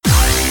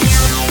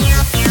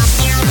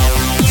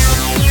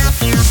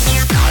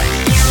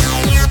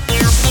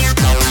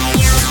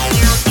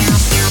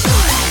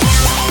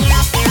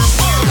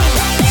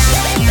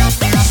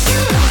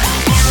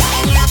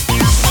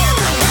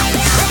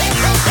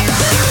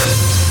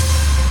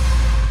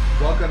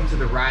Welcome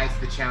to the Rise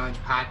to the Challenge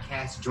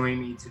podcast.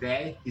 Joining me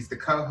today, he's the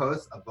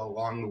co-host of the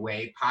Along the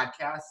Way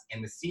podcast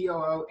and the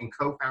COO and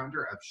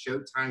co-founder of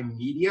Showtime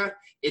Media.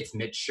 It's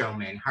Mitch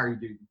Showman. How are you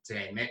doing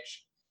today,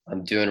 Mitch?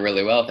 I'm doing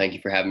really well. Thank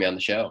you for having me on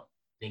the show.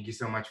 Thank you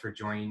so much for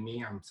joining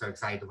me. I'm so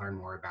excited to learn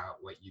more about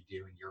what you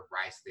do in your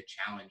Rise to the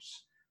Challenge.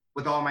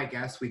 With all my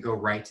guests, we go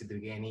right to the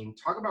beginning.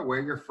 Talk about where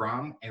you're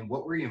from and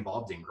what were you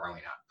involved in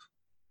growing up?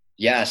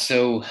 Yeah,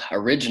 so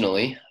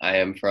originally I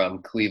am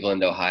from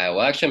Cleveland, Ohio.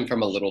 Well, actually, I'm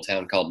from a little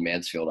town called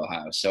Mansfield,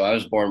 Ohio. So I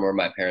was born where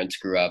my parents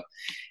grew up,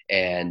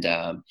 and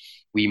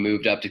we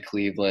moved up to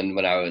Cleveland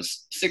when I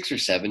was 6 or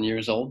 7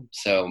 years old.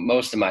 So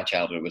most of my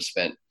childhood was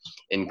spent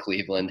in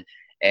Cleveland,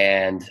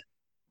 and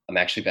I'm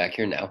actually back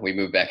here now. We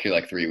moved back here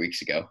like 3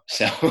 weeks ago.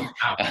 So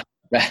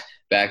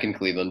back in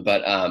Cleveland.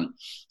 But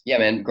yeah,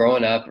 man,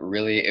 growing up,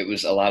 really, it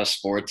was a lot of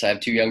sports. I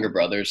have two younger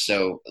brothers,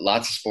 so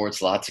lots of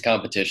sports, lots of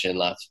competition,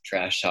 lots of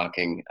trash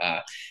talking.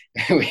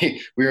 We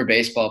were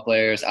baseball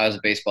players. I was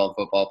a baseball and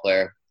football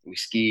player. We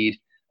skied,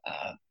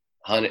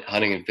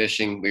 hunting and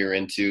fishing we were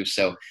into.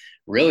 So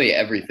really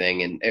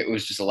everything. And it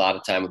was just a lot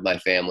of time with my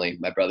family,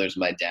 my brothers,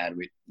 my dad.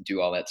 We do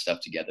all that stuff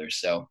together.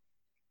 So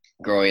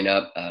growing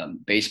up,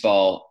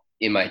 baseball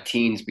in my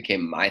teens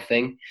became my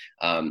thing.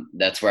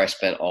 That's where I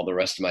spent all the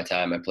rest of my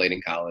time. I played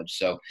in college.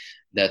 So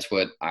that's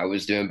what I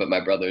was doing, but my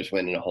brothers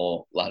went in a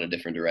whole lot of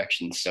different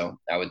directions. So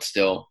I would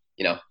still,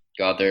 go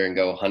out there and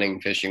go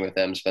hunting, fishing with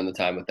them, spend the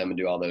time with them and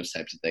do all those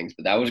types of things.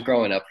 But that was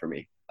growing up for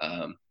me,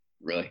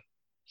 really.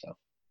 So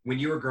when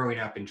you were growing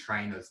up and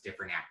trying those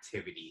different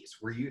activities,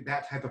 were you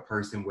that type of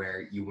person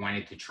where you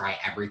wanted to try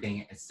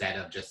everything instead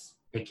of just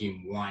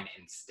picking one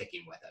and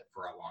sticking with it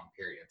for a long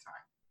period of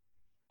time?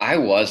 I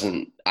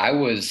wasn't. I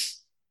was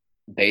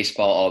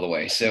baseball all the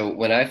way. So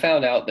when I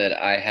found out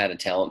that I had a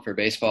talent for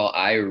baseball,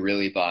 I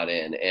really bought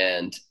in.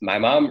 And my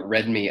mom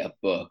read me a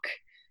book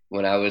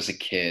when I was a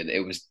kid. It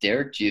was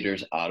Derek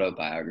Jeter's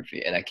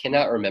autobiography. And I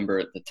cannot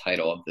remember the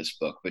title of this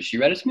book, but she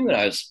read it to me when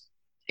I was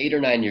 8 or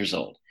 9 years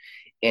old.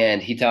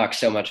 And he talked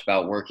so much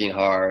about working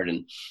hard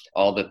and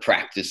all the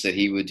practice that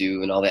he would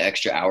do and all the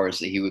extra hours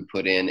that he would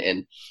put in.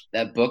 And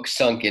that book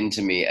sunk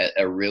into me at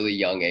a really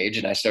young age.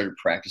 And I started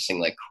practicing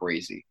like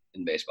crazy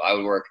in baseball. I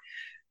would work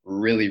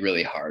really,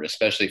 really hard,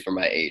 especially for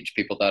my age.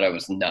 People thought I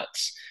was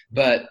nuts,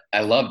 but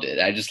I loved it.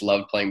 I just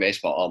loved playing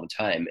baseball all the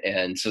time.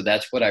 And so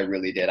that's what I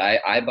really did.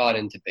 I bought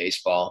into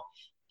baseball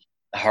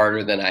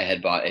harder than I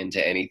had bought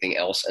into anything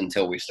else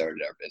until we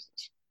started our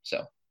business.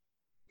 So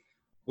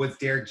was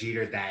Derek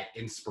Jeter that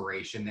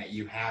inspiration that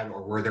you had,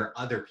 or were there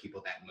other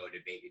people that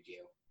motivated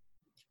you?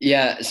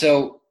 Yeah.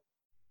 So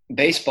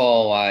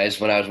baseball wise,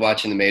 when I was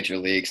watching the major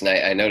leagues, and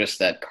I noticed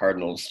that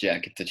Cardinals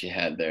jacket that you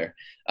had there.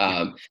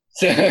 When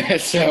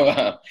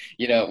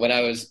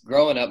I was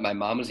growing up, my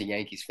mom was a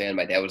Yankees fan.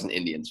 My dad was an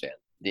Indians fan.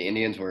 The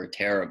Indians were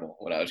terrible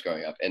when I was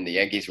growing up, and the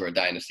Yankees were a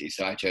dynasty.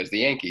 So I chose the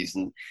Yankees,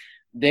 and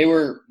they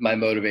were my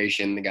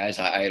motivation, the guys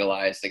I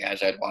idolized, the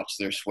guys I'd watch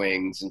their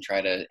swings and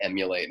try to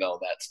emulate and all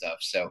that stuff.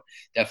 So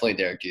definitely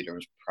Derek Jeter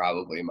was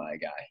probably my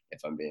guy,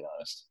 if I'm being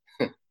honest.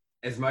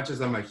 As much as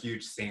I'm a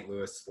huge St.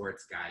 Louis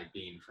sports guy,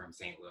 being from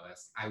St.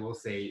 Louis, I will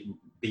say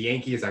the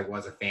Yankees, I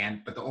was a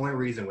fan, but the only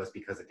reason was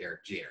because of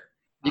Derek Jeter.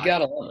 You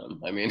gotta love him.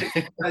 I mean,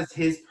 because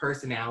his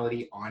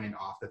personality on and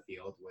off the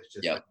field was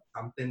just Yep. like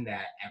something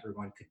that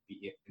everyone could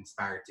be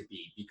inspired to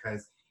be,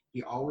 because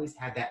he always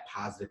had that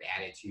positive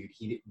attitude.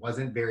 He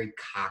wasn't very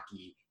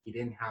cocky. He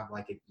didn't have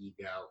like an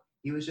ego.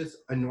 He was just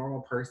a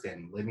normal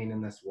person living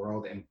in this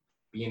world and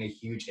being a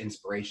huge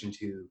inspiration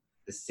to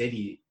the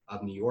city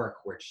of New York,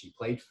 which he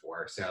played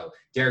for. So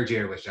Derek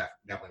Jeter was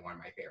definitely one of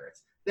my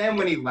favorites. Then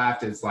when he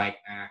left, it's like,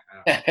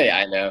 yeah,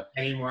 I know.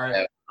 Anymore.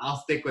 Yep. I'll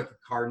stick with the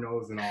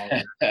Cardinals and all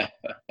that.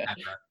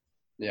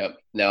 Yep.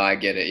 No, I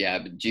get it. Yeah.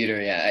 But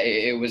Jeter, yeah,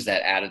 it was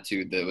that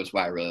attitude that was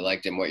why I really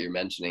liked him, what you're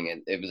mentioning.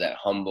 And it was that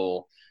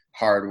humble,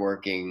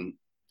 hardworking,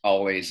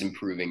 always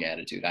improving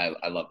attitude. I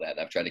love that.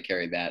 I've tried to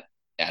carry that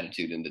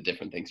attitude into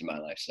different things in my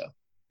life. So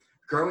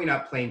growing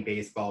up playing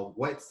baseball,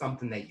 what's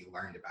something that you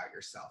learned about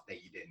yourself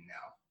that you didn't know?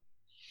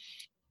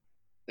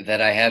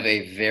 That I have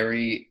a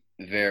very,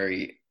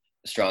 very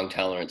strong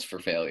tolerance for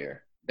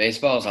failure.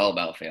 Baseball is all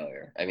about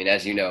failure. I mean,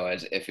 as you know,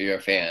 as if you're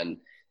a fan,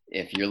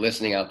 if you're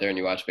listening out there and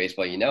you watch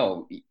baseball,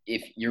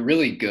 if you're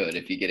really good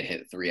if you get a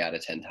hit 3 out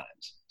of 10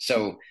 times.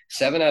 So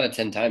 7 out of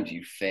 10 times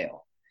you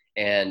fail.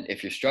 And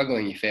if you're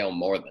struggling, you fail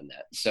more than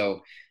that.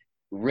 So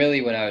really,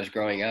 when I was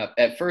growing up,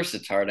 at first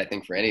it's hard, I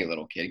think, for any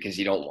little kid because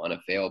you don't want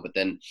to fail. But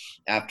then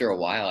after a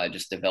while, I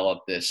just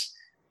developed this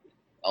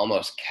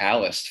almost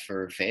calloused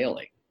for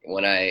failing.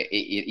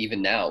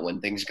 Even now, when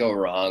things go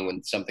wrong,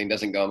 when something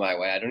doesn't go my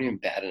way, I don't even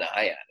bat an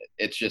eye at it.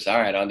 It's just, all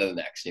right, on to the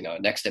next,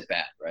 next at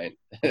bat, right?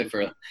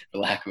 for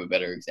lack of a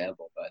better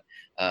example. But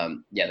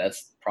yeah,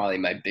 that's probably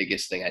my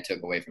biggest thing I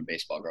took away from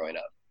baseball growing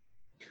up.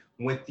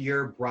 With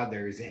your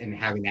brothers and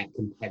having that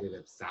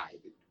competitive side,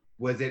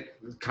 was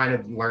it kind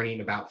of learning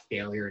about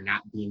failure,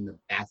 not being the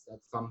best at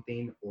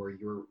something, or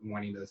you're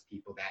wanting those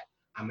people that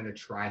I'm going to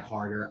try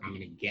harder, I'm going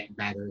to get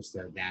better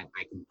so that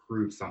I can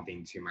prove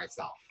something to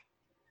myself?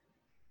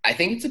 I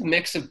think it's a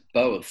mix of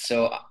both.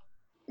 So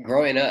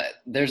growing up,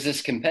 there's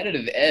this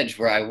competitive edge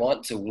where I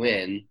want to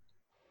win,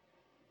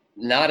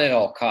 not at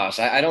all costs.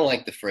 I don't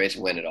like the phrase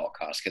 "win at all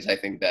costs" because I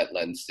think that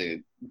lends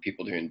to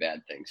people doing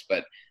bad things,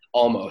 but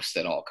almost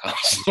at all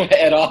costs,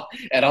 at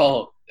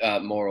all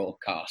moral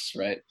costs,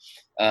 right?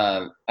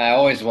 I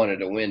always wanted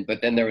to win,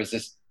 but then there was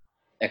this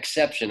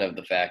exception of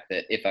the fact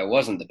that if I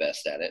wasn't the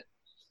best at it,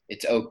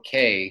 it's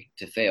okay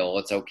to fail.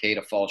 It's okay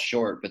to fall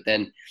short, but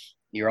then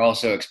you're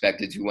also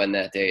expected to, when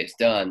that day is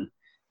done,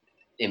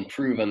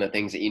 improve on the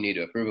things that you need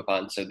to improve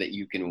upon so that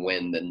you can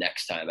win the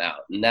next time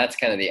out. And that's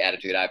kind of the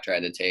attitude I've tried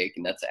to take,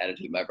 and that's the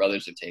attitude my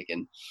brothers have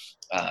taken,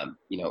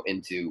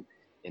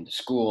 into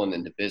school and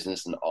into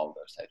business and all of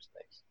those types of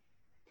things.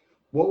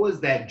 What was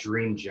that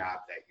dream job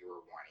that you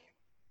were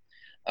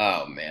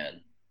Oh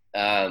man,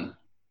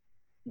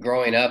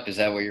 growing up, is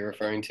that what you're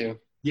referring to?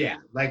 Yeah,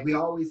 like we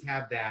always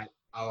have that,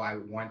 oh, I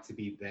want to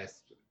be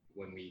this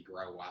when we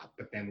grow up,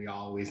 but then we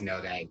always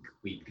know that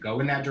we go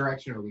in that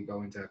direction or we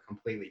go into a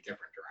completely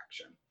different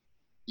direction.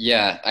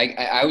 Yeah,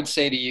 I would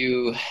say to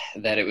you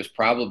that it was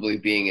probably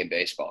being a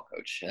baseball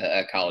coach,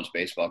 a college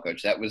baseball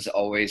coach. That was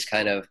always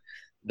kind of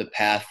the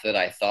path that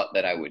I thought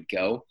that I would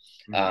go.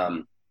 Mhm.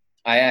 Um,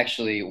 I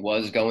actually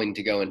was going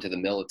to go into the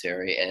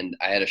military, and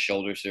I had a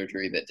shoulder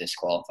surgery that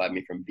disqualified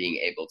me from being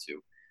able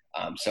to.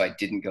 So I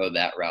didn't go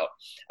that route.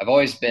 I've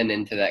always been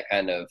into that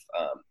kind of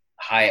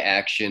high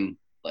action,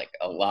 like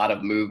a lot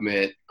of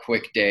movement,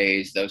 quick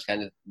days, those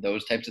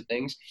types of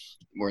things,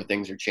 where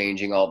things are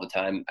changing all the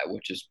time,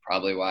 which is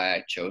probably why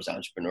I chose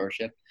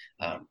entrepreneurship,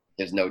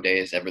 because no day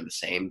is ever the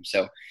same.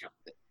 So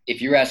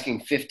if you're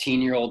asking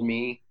 15-year-old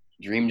me,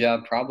 dream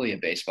job, probably a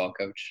baseball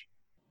coach.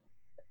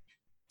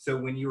 So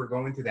when you were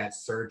going through that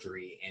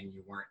surgery and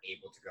you weren't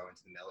able to go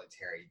into the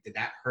military, did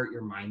that hurt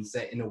your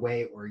mindset in a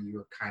way, or you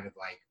were kind of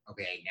like,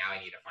 okay, now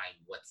I need to find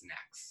what's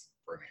next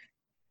for me?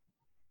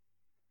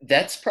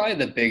 That's probably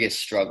the biggest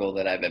struggle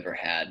that I've ever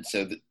had.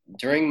 So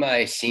during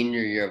my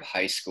senior year of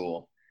high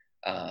school,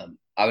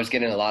 I was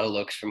getting a lot of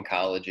looks from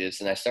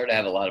colleges, and I started to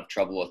have a lot of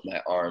trouble with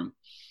my arm.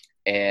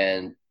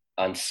 And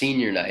on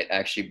senior night, I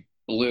actually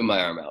blew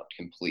my arm out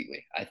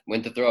completely. I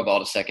went to throw a ball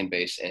to second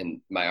base, and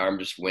my arm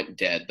just went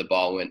dead. The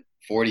ball went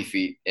 40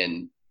 feet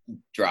and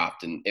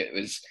dropped, and it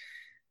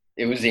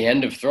was the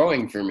end of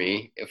throwing for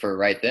me for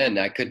right then.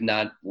 I could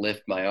not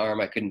lift my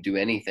arm. I couldn't do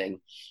anything.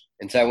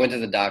 And so I went to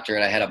the doctor,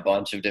 and I had a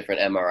bunch of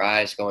different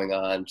MRIs going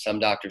on. Some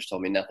doctors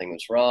told me nothing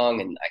was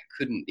wrong, and I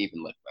couldn't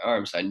even lift my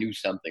arm, so I knew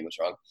something was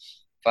wrong.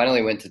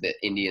 Finally went to the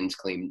Indians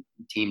clean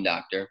team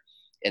doctor,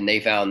 and they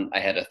found I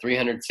had a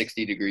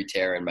 360-degree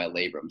tear in my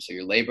labrum. So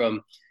your labrum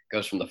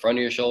goes from the front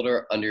of your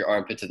shoulder, under your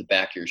armpit, to the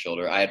back of your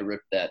shoulder. I had to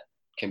rip that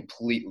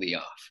completely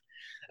off.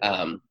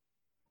 Um,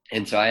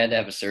 and so I had to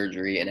have a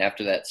surgery. And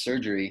after that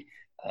surgery,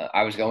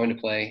 I was going to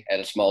play at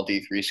a small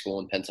D3 school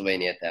in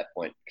Pennsylvania at that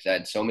point because I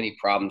had so many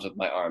problems with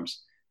my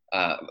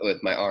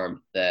with my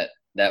arm, that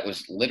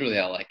was literally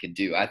all I could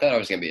do. I thought I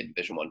was going to be a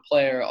Division I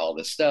player, all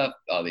this stuff,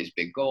 all these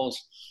big goals,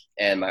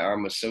 and my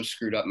arm was so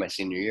screwed up my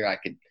senior year, I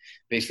could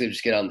basically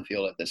just get on the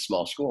field at this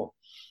small school.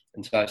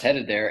 And so I was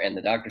headed there, and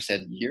the doctor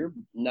said, "You're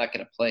not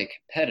going to play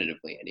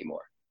competitively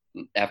anymore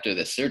after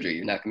this surgery.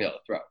 You're not going to be able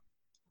to throw."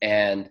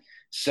 And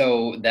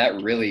so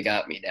that really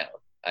got me down.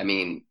 I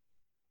mean,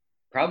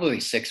 probably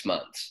 6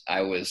 months.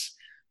 I was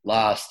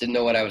lost, didn't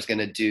know what I was going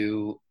to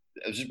do.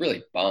 I was just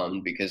really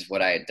bummed because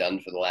what I had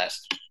done for the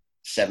last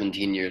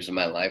 17 years of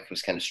my life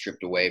was kind of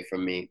stripped away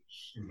from me.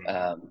 Mhm.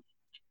 Um,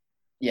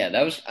 yeah,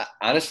 that was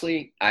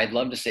honestly, I'd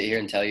love to sit here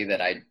and tell you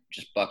that I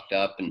just bucked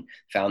up and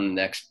found the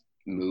next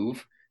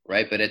move,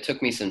 right? But it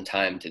took me some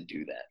time to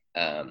do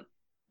that.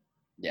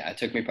 Yeah, it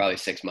took me probably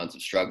 6 months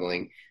of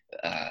struggling.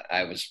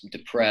 I was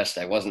depressed.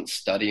 I wasn't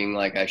studying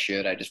like I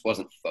should. I just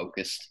wasn't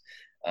focused.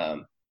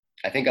 Um,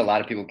 I think a lot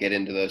of people get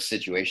into those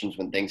situations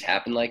when things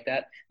happen like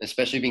that,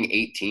 especially being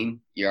 18.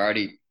 You're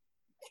already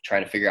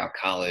trying to figure out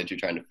college. You're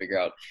trying to figure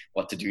out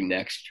what to do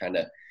next, trying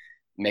to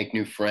make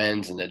new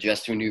friends and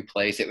adjust to a new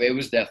place. It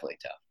was definitely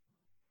tough.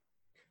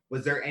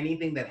 Was there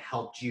anything that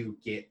helped you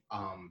get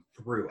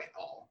through it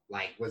all?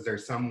 Like, was there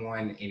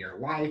someone in your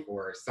life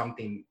or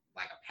something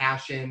like a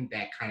passion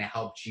that kind of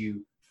helped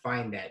you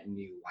find that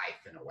new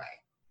life in a way?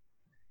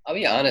 I'll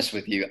be honest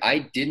with you.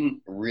 I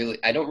don't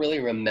really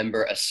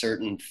remember a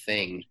certain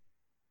thing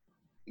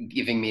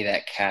giving me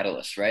that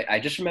catalyst, right? I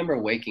just remember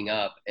waking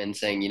up and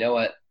saying, you know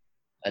what,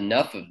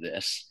 enough of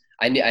this.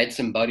 I had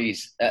some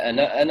buddies,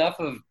 enough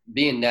of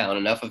being down,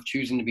 enough of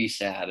choosing to be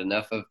sad,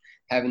 enough of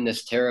having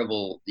this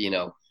terrible,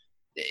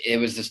 it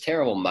was this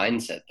terrible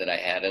mindset that I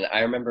had. And I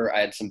remember I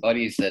had some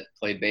buddies that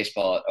played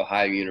baseball at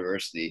Ohio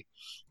University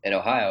in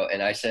Ohio.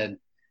 And I said,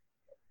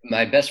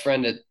 my best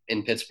friend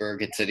in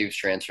Pittsburgh had said he was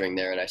transferring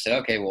there. And I said,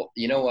 okay, well,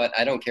 you know what?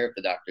 I don't care if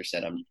the doctor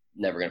said I'm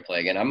never going to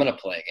play again. I'm going to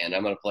play again.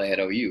 I'm going to play at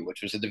OU,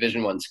 which was a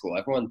Division I school.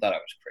 Everyone thought I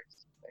was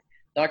crazy.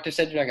 Doctor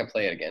said, you're not going to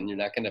play it again. You're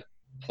not going to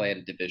play at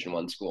a Division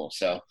I school.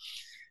 So,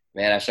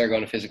 man, I started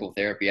going to physical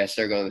therapy. I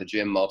started going to the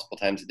gym multiple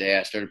times a day.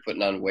 I started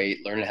putting on weight,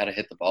 learning how to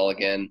hit the ball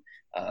again,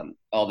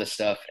 all this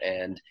stuff.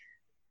 And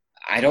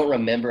I don't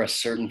remember a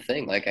certain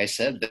thing, like I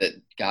said, that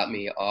got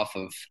me off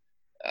of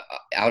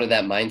out of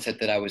that mindset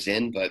that I was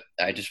in. But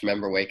I just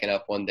remember waking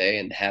up one day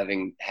and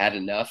having had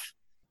enough,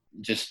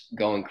 just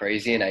going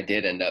crazy. And I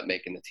did end up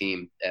making the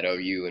team at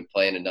OU and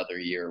playing another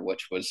year,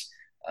 which was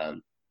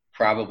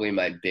probably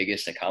my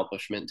biggest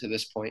accomplishment to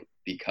this point,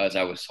 because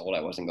I was told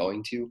I wasn't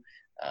going to.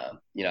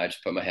 I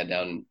just put my head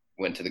down and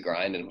went to the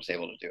grind and was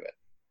able to do it.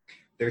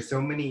 There's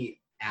so many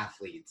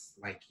athletes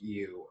like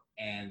you,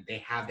 and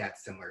they have that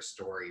similar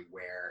story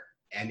where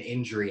an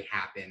injury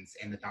happens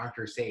and the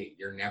doctors say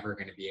you're never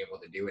going to be able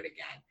to do it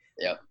again.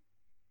 Yep.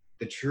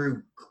 The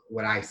true,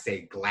 what I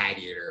say,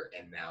 gladiator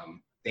in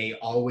them, they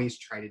always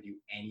try to do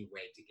any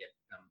way to get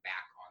them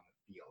back on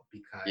the field,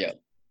 because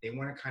they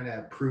want to kind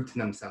of prove to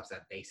themselves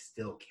that they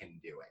still can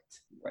do it.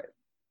 Right.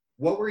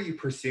 What were you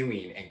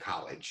pursuing in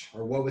college,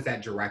 or what was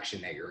that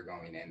direction that you were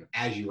going in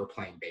as you were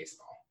playing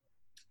baseball?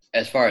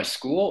 As far as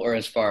school, or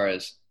as far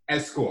as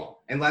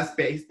school, unless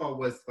baseball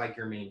was like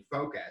your main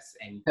focus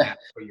and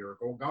that's what you were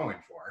going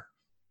for?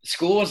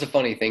 School was a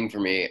funny thing for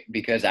me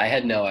because I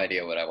had no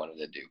idea what I wanted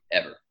to do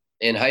ever.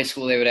 In high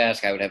school, they would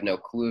ask, I would have no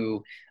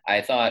clue. I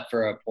thought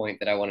for a point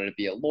that I wanted to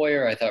be a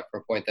lawyer. I thought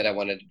for a point that I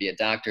wanted to be a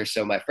doctor.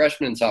 So my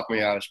freshman and sophomore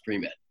year, I was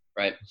pre-med,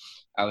 right?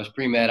 I was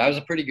pre-med. I was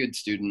a pretty good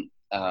student.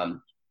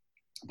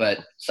 But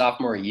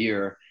sophomore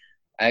year,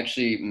 I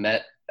actually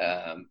met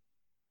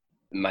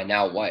my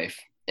now wife,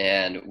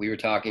 and we were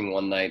talking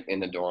one night in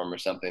the dorm or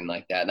something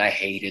like that. And I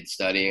hated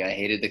studying. I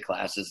hated the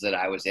classes that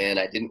I was in.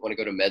 I didn't want to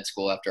go to med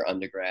school after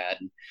undergrad.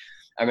 And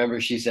I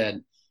remember she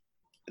said,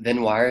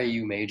 then why are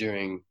you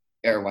majoring,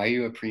 or why are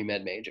you a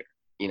pre-med major?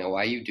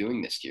 Why are you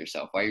doing this to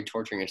yourself? Why are you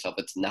torturing yourself?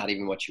 It's not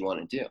even what you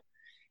want to do.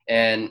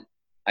 And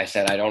I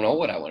said, I don't know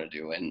what I want to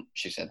do. And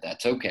she said,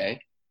 that's okay.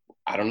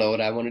 I don't know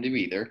what I want to do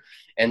either.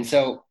 And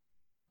so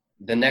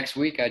the next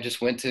week, I just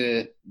went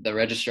to the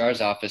registrar's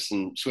office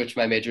and switched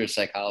my major to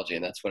psychology,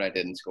 and that's what I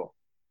did in school.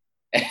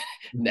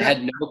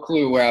 Had no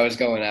clue where I was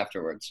going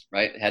afterwards,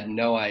 right? Had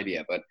no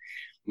idea. But,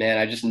 man,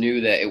 I just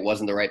knew that it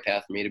wasn't the right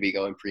path for me to be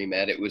going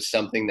pre-med. It was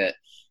something that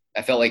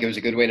I felt like it was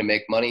a good way to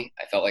make money.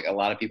 I felt like a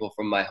lot of people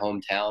from my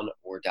hometown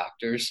were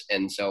doctors,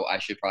 and so I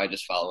should probably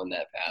just follow in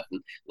that path.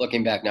 And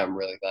looking back now, I'm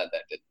really glad that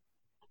I did.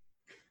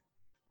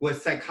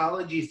 Was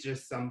psychology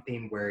just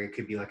something where it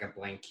could be like a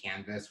blank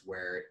canvas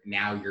where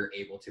now you're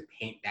able to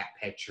paint that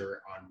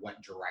picture on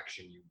what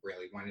direction you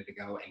really wanted to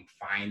go and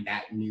find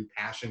that new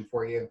passion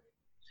for you?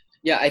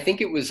 Yeah, I think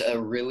it was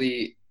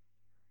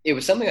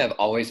something I've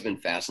always been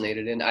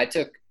fascinated in.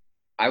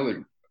 I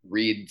would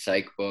read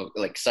psych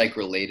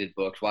related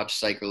books, watch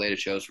psych related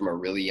shows from a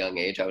really young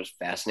age. I was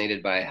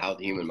fascinated by how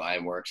the human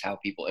mind works, how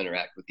people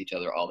interact with each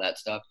other, all that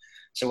stuff.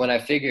 So when I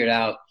figured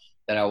out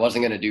that I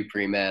wasn't going to do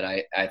pre-med,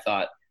 I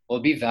thought, well,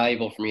 it'd be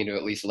valuable for me to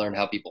at least learn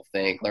how people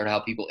think, learn how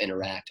people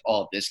interact,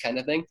 all of this kind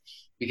of thing,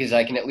 because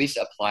I can at least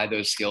apply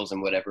those skills in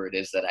whatever it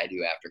is that I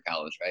do after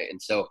college, right? And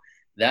so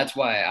that's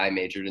why I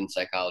majored in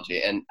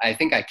psychology. And I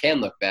think I can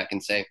look back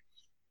and say,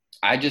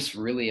 I just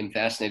really am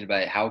fascinated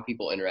by how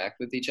people interact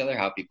with each other,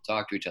 how people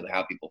talk to each other,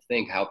 how people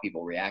think, how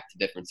people react to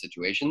different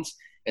situations.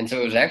 And so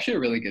it was actually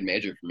a really good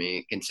major for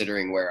me,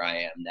 considering where I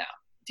am now,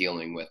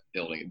 dealing with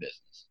building a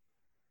business.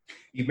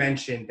 You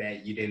mentioned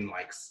that you didn't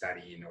like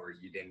studying, or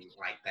you didn't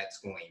like that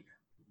schooling.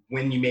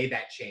 When you made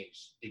that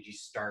change, did you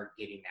start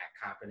getting that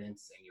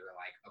confidence and you were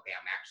like, okay,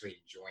 I'm actually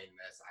enjoying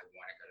this, I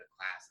want to go to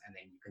class? And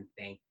then you can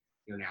thank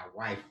your now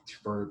wife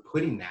for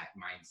putting that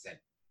mindset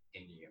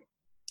in you.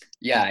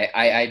 Yeah,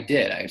 I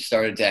did. I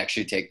started to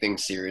actually take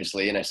things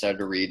seriously, and I started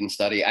to read and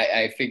study.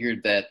 I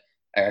figured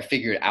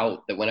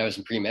out that when I was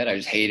in pre-med, I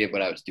just hated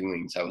what I was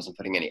doing, so I wasn't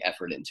putting any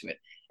effort into it.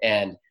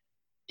 And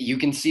you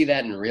can see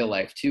that in real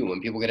life too. When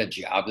people get a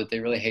job that they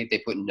really hate, they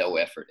put no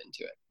effort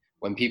into it.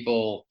 When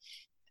people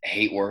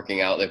hate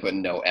working out, they put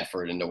no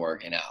effort into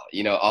working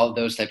out. All of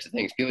those types of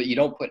things. You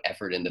don't put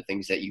effort into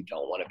things that you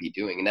don't want to be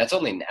doing, and that's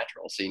only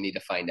natural. So you need to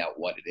find out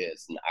what it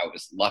is. And I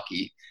was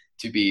lucky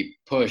to be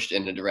pushed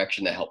in a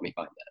direction that helped me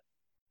find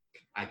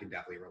that. I can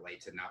definitely relate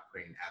to not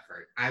putting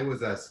effort. I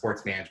was a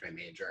sports management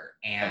major,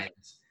 and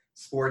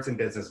sports and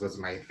business was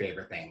my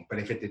favorite thing. But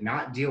if it did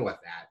not deal with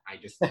that, I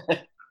just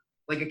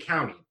like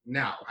accounting,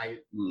 no.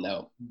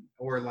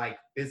 Or like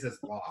business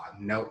law,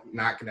 no,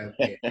 not gonna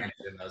pay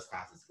attention in those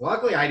classes.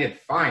 Luckily, I did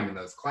fine in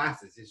those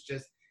classes. It's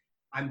just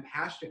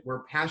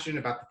we're passionate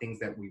about the things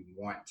that we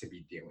want to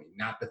be doing,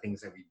 not the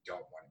things that we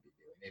don't want to be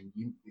doing. And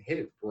you hit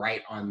it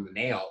right on the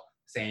nail,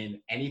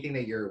 saying anything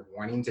that you're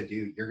wanting to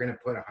do, you're going to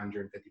put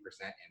 150% in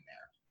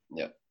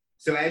there. Yep.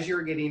 So as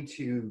you're getting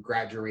to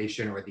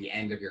graduation or the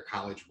end of your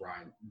college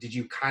run, did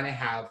you kind of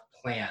have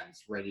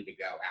plans ready to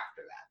go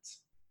after that?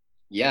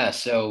 Yeah.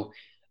 So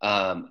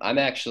I'm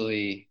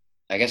actually,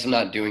 I guess I'm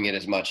not doing it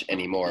as much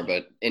anymore,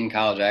 but in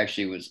college, I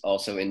actually was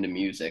also into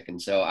music. And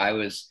so I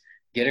was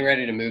getting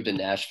ready to move to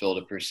Nashville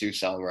to pursue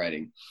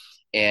songwriting.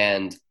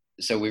 And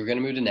so we were going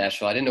to move to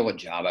Nashville. I didn't know what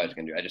job I was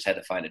going to do. I just had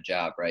to find a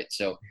job, right?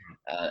 So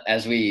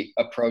as we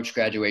approached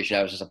graduation,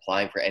 I was just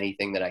applying for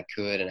anything that I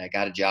could. And I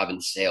got a job in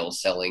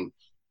sales selling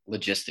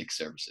logistics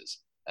services.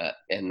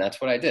 And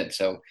that's what I did.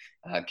 So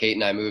Kate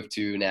and I moved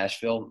to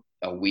Nashville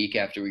a week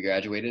after we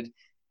graduated.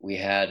 We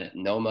had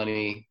no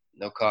money.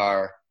 no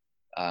car.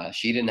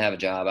 She didn't have a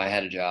job. I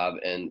had a job,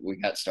 and we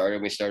got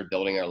started. We started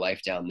building our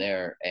life down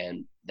there,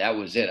 and that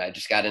was it. I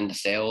just got into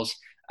sales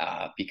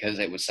because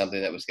it was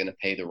something that was going to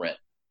pay the rent.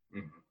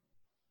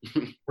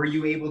 Were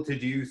you able to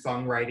do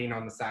songwriting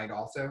on the side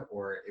also,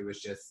 or it was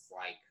just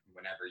like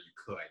whenever you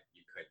could do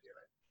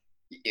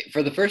it?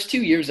 For the first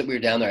 2 years that we were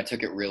down there, I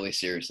took it really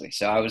seriously.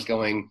 So I was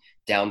going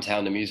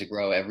downtown to Music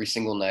Row every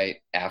single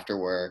night after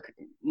work.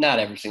 Not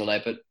every single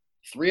night, but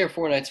 3 or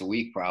 4 nights a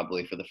week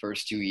probably for the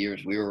first 2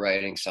 years. We were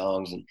writing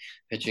songs and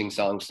pitching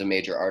songs to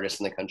major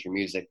artists in the country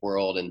music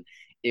world. And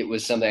it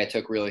was something I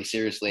took really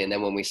seriously. And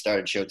then when we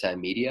started Showtime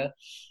Media,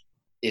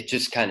 it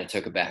just kind of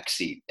took a back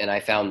seat. And I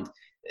found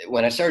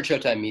when I started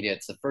Showtime Media,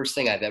 it's the first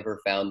thing I've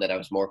ever found that I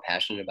was more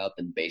passionate about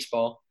than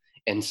baseball.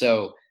 And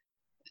so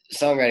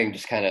songwriting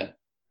just kind of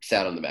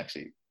sat on the back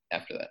seat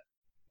after that.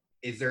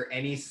 Is there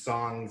any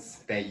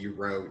songs that you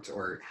wrote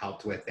or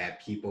helped with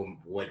that people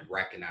would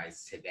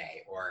recognize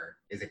today? Or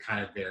is it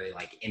kind of very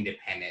like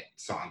independent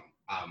song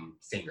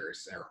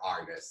singers or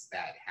artists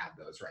that have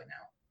those right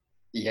now?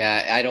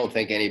 Yeah, I don't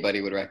think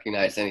anybody would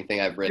recognize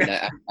anything I've written.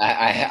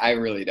 I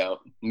really don't.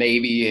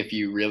 Maybe if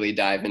you really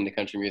dive into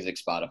country music,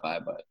 Spotify,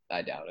 but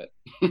I doubt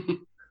it.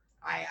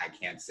 I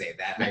can't say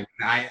that.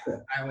 I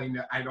only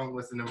know, I don't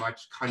listen to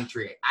much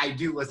country. I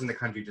do listen to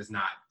country, just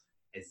not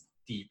as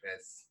deep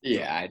as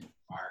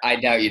I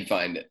doubt you'd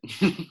find it.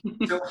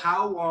 So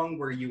how long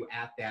were you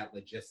at that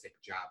logistic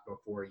job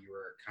before you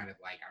were kind of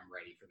like, I'm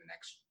ready for the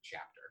next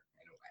chapter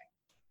in a way?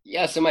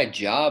 Yeah, so my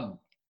job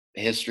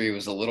history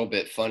was a little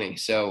bit funny.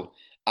 So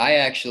I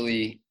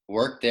actually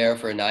worked there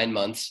for 9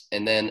 months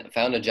and then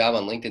found a job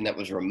on LinkedIn that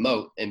was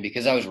remote. And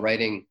because I was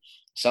writing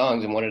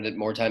songs and wanted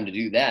more time to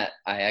do that,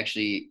 I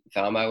actually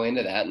found my way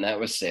into that, and that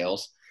was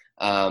sales.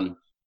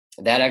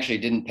 That actually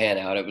didn't pan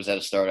out. It was at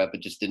a startup.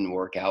 It just didn't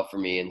work out for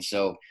me. And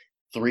so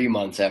 3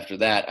 months after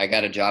that, I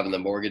got a job in the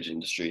mortgage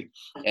industry.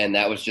 And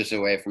that was just a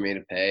way for me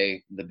to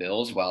pay the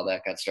bills while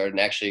that got started. And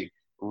actually,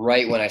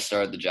 right when I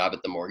started the job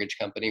at the mortgage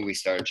company, we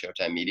started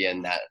Showtime Media,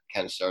 and that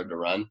kind of started to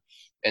run.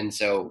 And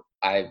so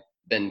I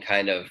spent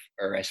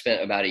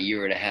about 1.5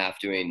 years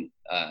doing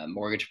a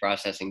mortgage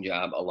processing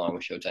job along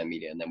with Showtime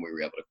Media. And then we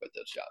were able to quit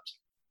those jobs.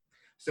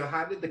 So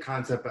how did the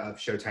concept of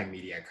Showtime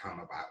Media come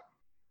about?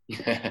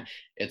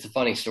 It's a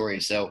funny story.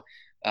 So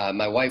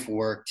my wife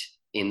worked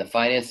in the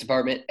finance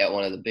department at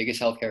one of the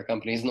biggest healthcare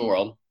companies in the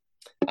world.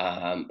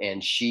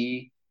 And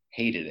she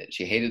hated it.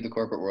 She hated the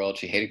corporate world.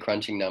 She hated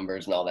crunching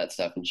numbers and all that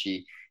stuff. And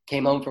she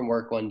came home from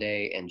work one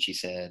day and she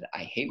said,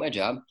 I hate my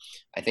job.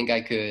 I think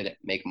I could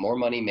make more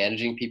money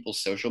managing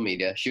people's social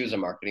media. She was a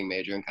marketing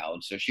major in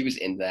college, so she was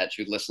into that.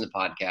 She would listen to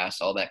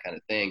podcasts, all that kind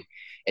of thing.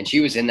 And she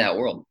was in that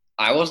world.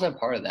 I wasn't a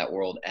part of that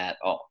world at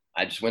all.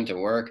 I just went to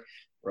work,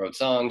 wrote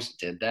songs,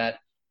 did that.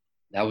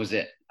 That was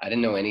it. I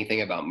didn't know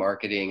anything about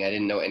marketing. I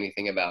didn't know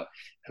anything about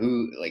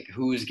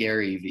who's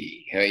Gary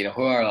Vee?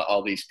 Who are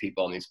all these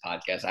people on these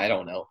podcasts? I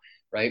don't know,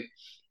 right?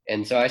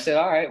 And so I said,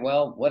 all right,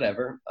 well,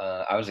 whatever.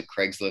 I was a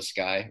Craigslist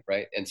guy,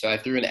 right? And so I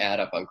threw an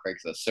ad up on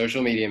Craigslist,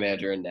 social media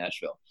manager in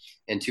Nashville.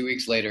 And 2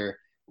 weeks later,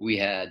 we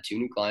had 2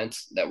 new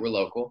clients that were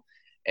local.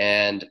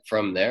 And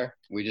from there,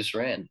 we just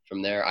ran.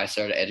 From there, I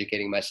started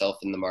educating myself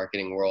in the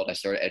marketing world. I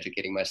started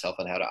educating myself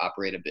on how to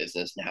operate a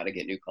business and how to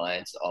get new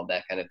clients, all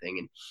that kind of thing.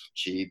 And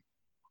she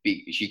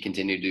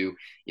continued to,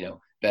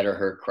 better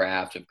her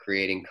craft of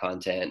creating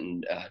content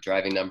and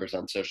driving numbers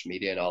on social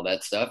media and all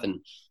that stuff. And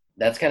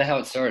that's kind of how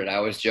it started. I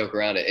always joke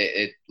around it.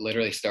 It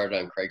literally started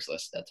on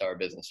Craigslist. That's how our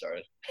business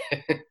started.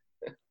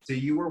 So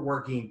you were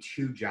working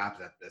 2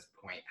 jobs at this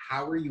point.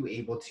 How were you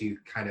able to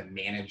kind of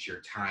manage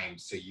your time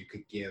so you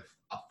could give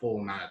a full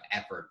amount of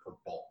effort for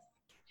both?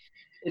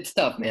 It's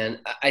tough, man.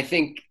 I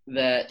think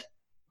that,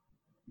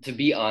 to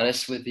be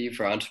honest with you,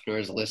 for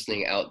entrepreneurs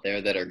listening out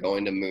there that are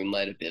going to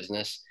moonlight a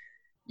business,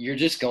 you're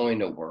just going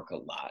to work a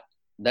lot.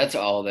 That's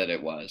all that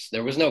it was.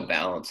 There was no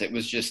balance. It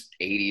was just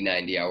 80,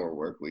 90-hour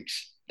work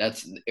weeks.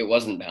 It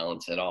wasn't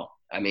balanced at all.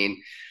 I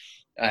mean,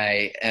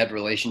 I had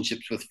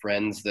relationships with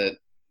friends that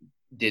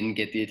didn't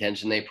get the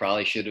attention they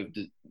probably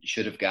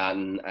should have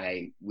gotten.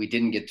 We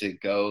didn't get to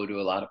go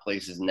to a lot of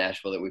places in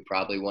Nashville that we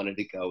probably wanted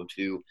to go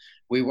to.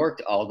 We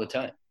worked all the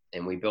time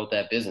and we built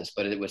that business,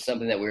 but it was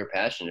something that we were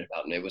passionate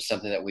about and it was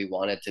something that we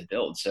wanted to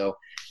build. So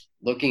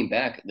looking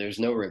back, there's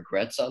no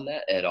regrets on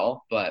that at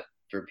all. But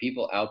for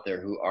people out there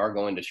who are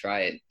going to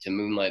try it to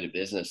moonlight a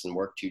business and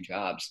work 2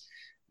 jobs,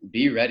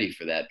 be ready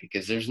for that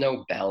because there's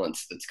no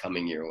balance that's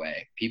coming your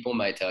way. People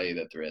might tell you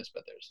that there is,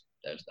 but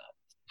there's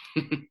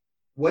not.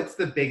 What's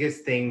the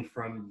biggest thing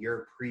from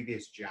your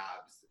previous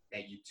jobs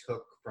that you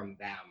took from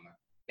them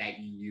that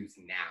you use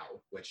now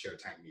with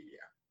Showtime Media?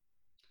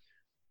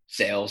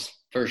 Sales,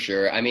 for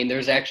sure. I mean,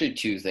 there's actually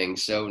 2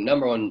 things. So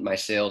number one, my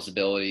sales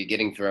ability,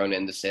 getting thrown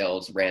into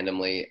sales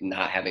randomly,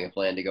 not having a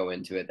plan to go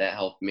into it, that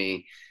helped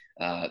me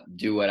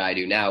do what I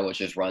do now,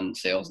 which is run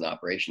sales and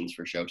operations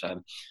for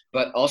Showtime.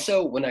 But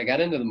also when I got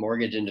into the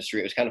mortgage industry,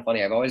 it was kind of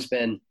funny. I've always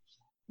been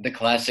the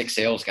classic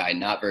sales guy,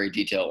 not very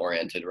detail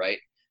oriented, right?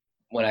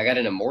 When I got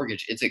into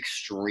mortgage, it's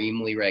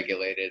extremely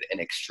regulated and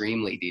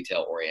extremely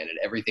detail oriented.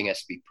 Everything has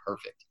to be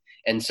perfect.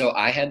 And so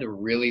I had to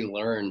really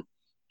learn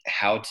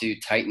how to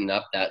tighten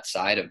up that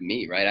side of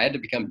me, right? I had to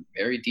become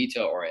very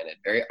detail oriented,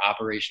 very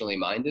operationally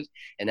minded.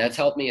 And that's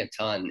helped me a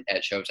ton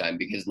at Showtime,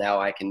 because now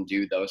I can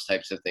do those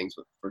types of things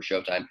for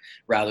Showtime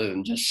rather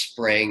than just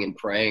spraying and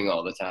praying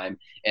all the time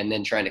and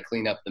then trying to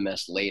clean up the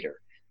mess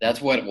later. That's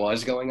what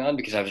was going on,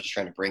 because I was just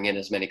trying to bring in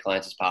as many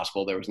clients as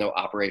possible. There was no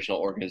operational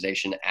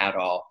organization at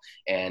all,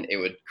 and it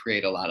would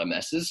create a lot of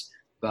messes.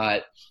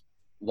 But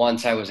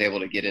once I was able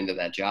to get into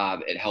that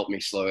job, it helped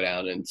me slow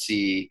down and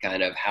see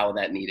kind of how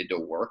that needed to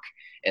work.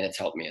 And it's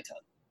helped me a ton.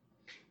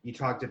 You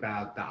talked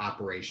about the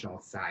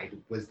operational side.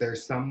 Was there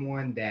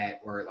someone that,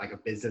 or like a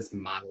business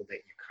model that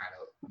you kind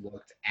of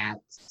looked at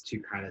to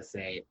kind of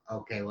say,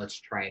 okay, let's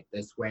try it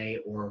this way?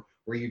 Or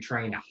were you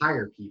trying to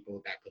hire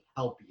people that could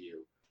help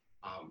you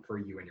for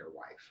you and your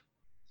wife?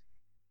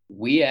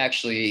 We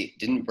actually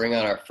didn't bring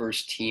on our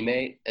first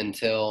teammate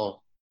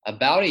until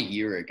about a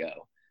year ago.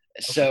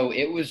 Okay. So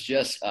it was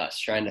just us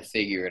trying to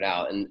figure it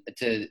out. And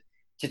to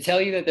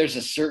tell you that there's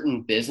a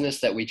certain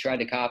business that we tried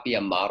to copy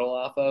a model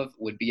off of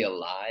would be a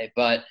lie,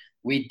 but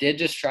we did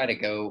just try to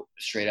go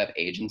straight up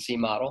agency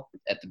model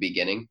at the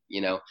beginning.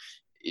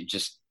 It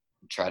just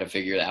try to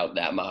figure out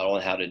that model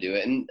and how to do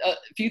it. And a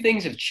few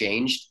things have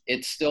changed.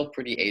 It's still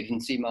pretty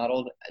agency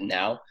modeled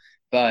now,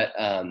 but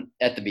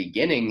at the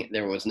beginning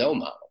there was no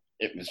model.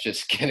 It was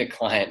just get a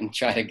client and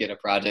try to get a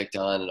project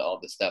done and all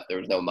this stuff. There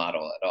was no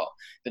model at all.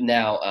 But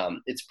now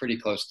it's pretty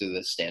close to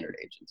the standard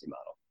agency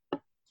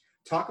model.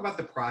 Talk about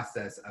the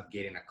process of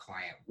getting a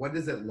client. What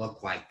does it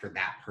look like for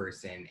that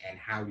person, and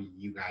how do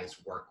you guys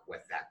work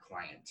with that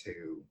client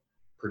to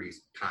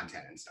produce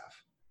content and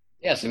stuff?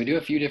 Yeah, so we do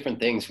a few different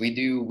things.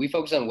 We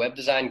focus on web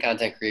design,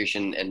 content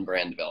creation, and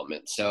brand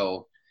development.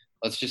 So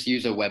let's just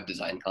use a web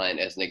design client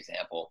as an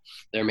example.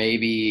 There may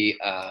be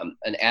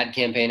an ad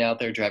campaign out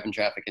there driving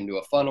traffic into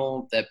a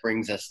funnel that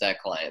brings us that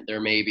client.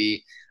 There may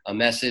be a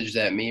message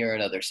that me or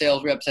another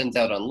sales rep sends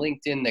out on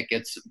LinkedIn that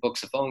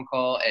books a phone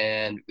call,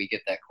 and we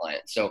get that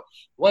client. So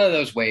one of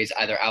those ways,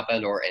 either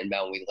outbound or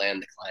inbound, we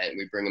land the client,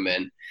 we bring them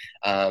in.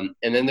 And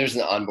then there's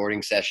an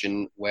onboarding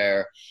session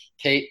where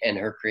Kate and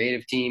her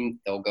creative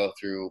team, they'll go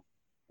through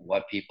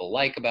what people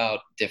like about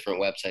different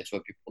websites,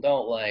 what people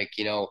don't like,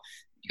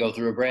 go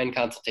through a brand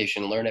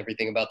consultation, learn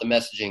everything about the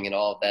messaging and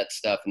all of that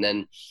stuff. And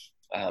then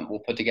we'll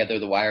put together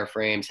the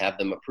wireframes, have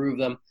them approve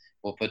them.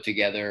 We'll put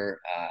together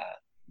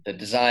the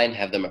design,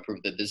 have them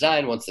approve the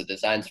design. Once the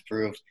design's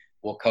approved,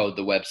 we'll code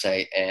the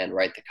website and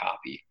write the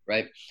copy,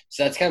 right?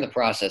 So that's kind of the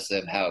process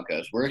of how it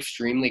goes. We're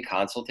extremely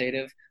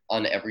consultative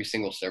on every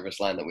single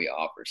service line that we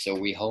offer. So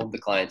we hold the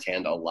client's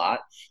hand a lot,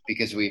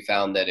 because we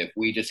found that if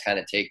we just kind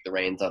of take the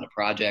reins on a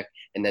project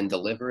and then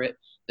deliver it,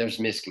 there's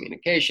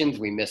miscommunications,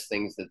 we miss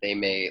things that they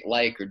may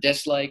like or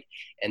dislike,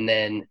 and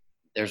then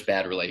there's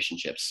bad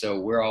relationships. So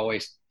we're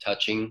always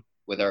touching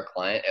with our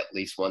client at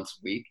least once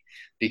a week,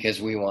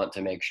 because we want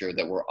to make sure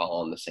that we're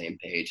all on the same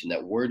page and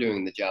that we're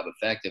doing the job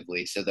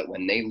effectively, so that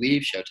when they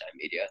leave Showtime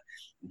Media,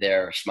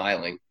 they're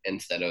smiling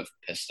instead of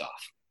pissed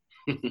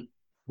off.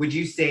 Would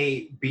you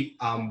say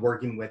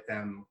working with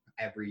them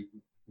every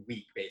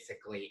week,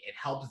 basically, it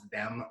helps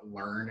them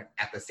learn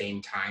at the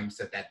same time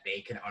so that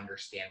they can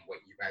understand what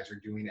you guys are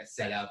doing,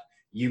 instead of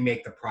you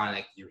make the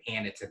product, you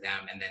hand it to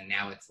them, and then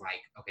now it's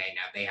like, okay,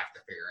 now they have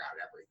to figure out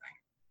everything?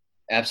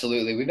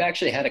 Absolutely. We've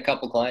actually had a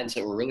couple clients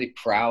that were really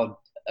proud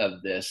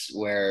of this,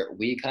 where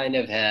we kind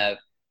of have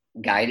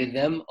guided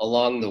them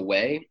along the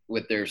way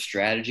with their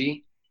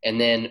strategy. And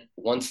then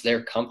once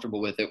they're comfortable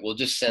with it, we'll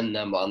just send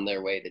them on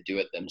their way to do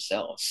it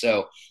themselves.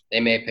 So they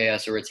may pay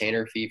us a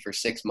retainer fee for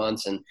 6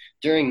 months. And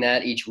during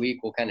that, each week,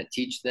 we'll kind of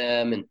teach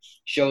them and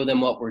show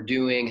them what we're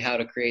doing, how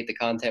to create the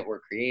content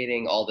we're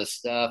creating, all this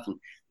stuff. And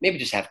maybe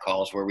just have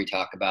calls where we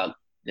talk about,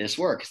 this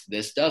works,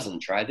 this doesn't,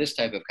 try this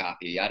type of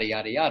copy, yada,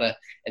 yada, yada.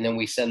 And then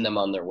we send them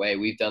on their way.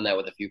 We've done that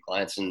with a few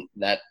clients, and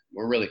that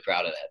we're really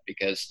proud of that,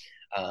 because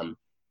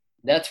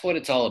that's what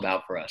it's all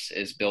about for us,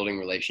 is building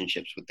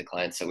relationships with the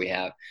clients that we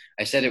have.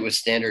 I said it was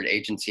standard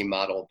agency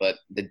model, but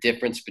the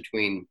difference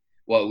between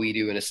what we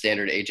do in a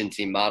standard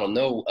agency model,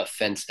 no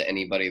offense to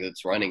anybody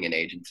that's running an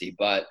agency,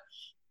 but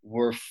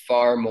we're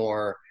far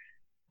more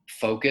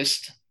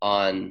focused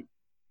on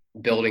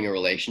building a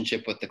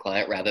relationship with the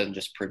client rather than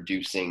just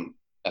producing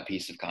a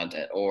piece of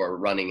content or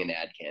running an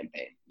ad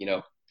campaign,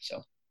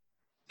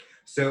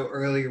 So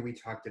earlier we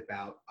talked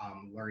about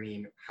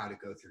learning how to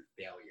go through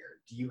failure.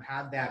 Do you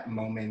have that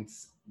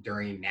moments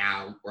during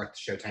now or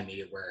Showtime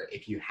Media where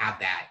if you have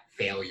that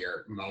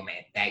failure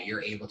moment that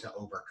you're able to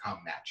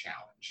overcome that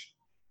challenge?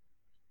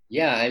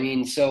 Yeah, I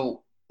mean,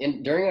 so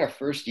during our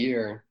first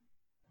year,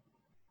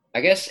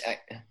 I guess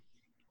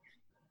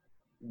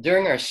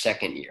during our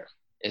second year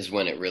is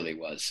when it really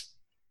was.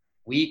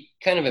 We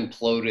kind of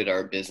imploded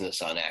our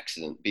business on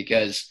accident,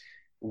 because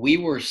we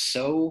were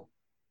so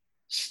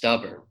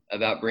stubborn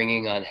about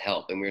bringing on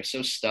help, and we were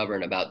so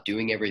stubborn about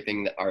doing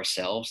everything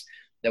ourselves,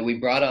 that we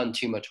brought on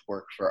too much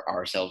work for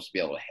ourselves to be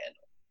able to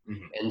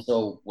handle. Mm-hmm. And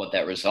so what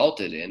that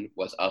resulted in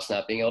was us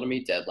not being able to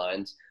meet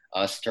deadlines,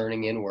 us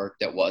turning in work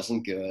that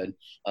wasn't good,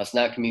 us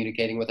not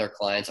communicating with our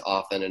clients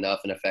often enough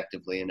and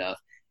effectively enough.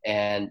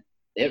 And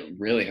it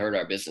really hurt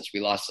our business. We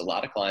lost a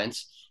lot of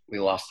clients, we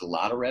lost a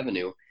lot of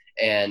revenue,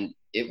 and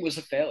it was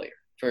a failure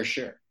for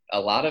sure. A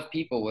lot of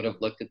people would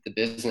have looked at the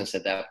business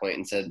at that point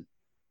and said,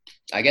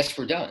 I guess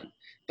we're done.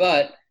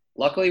 But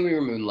luckily, we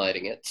were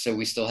moonlighting it, so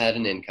we still had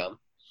an income.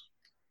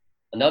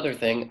 Another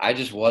thing, I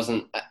just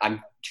wasn't,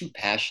 I'm too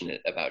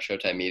passionate about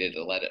Showtime Media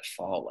to let it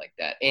fall like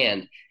that.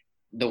 And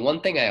the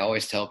one thing I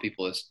always tell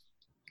people is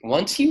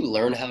once you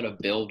learn how to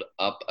build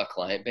up a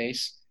client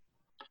base,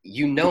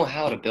 you know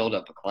how to build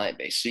up a client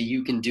base so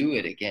you can do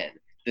it again.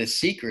 The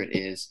secret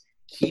is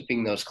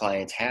keeping those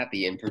clients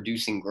happy and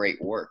producing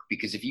great work,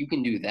 because if you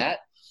can do that,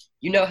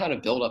 you know how to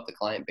build up the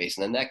client base,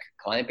 and then that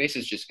client base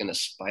is just going to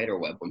spider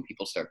web when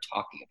people start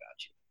talking about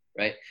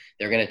you, right?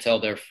 They're going to tell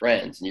their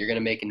friends, and you're going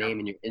to make a name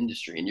in your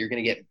industry, and you're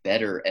going to get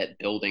better at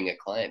building a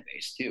client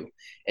base too.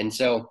 And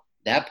so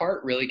that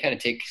part really kind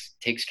of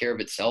takes care of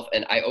itself.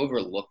 And I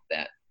overlooked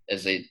that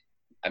as a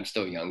I'm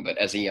still young, but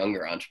as a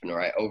younger entrepreneur,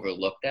 I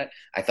overlooked that.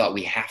 I thought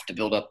we have to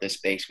build up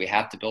this base. We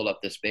have to build up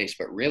this base.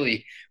 But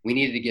really, we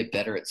needed to get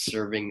better at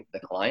serving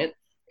the client,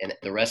 and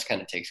the rest kind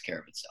of takes care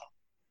of itself.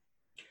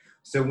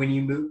 So when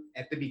you moved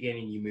at the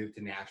beginning, you moved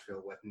to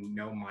Nashville with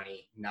no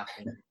money,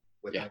 nothing,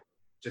 with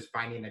just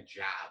finding a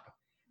job.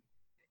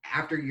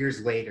 After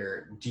years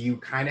later, do you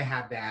kind of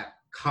have that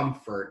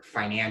comfort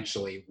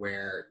financially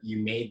where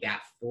you made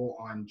that full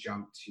on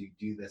jump to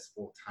do this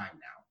full time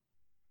now?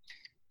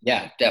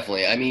 Yeah,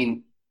 definitely. I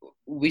mean,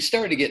 we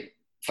started to get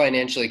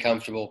financially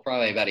comfortable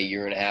probably about a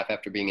year and a half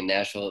after being in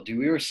Nashville. Dude,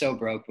 we were so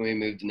broke when we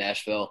moved to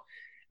Nashville.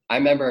 I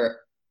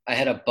remember I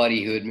had a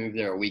buddy who had moved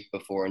there a week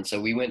before, and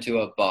so we went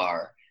to a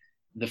bar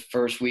the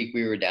first week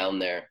we were down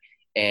there,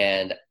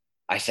 and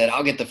I said,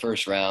 I'll get the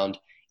first round.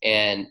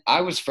 And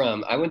I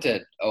went to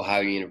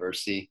Ohio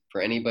University.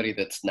 For anybody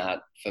that's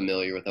not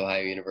familiar with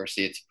Ohio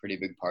University, it's a pretty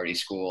big party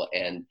school,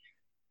 and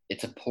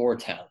it's a poor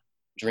town.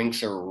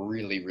 Drinks are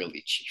really,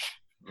 really cheap.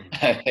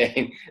 I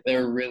mean,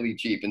 they're really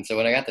cheap. And so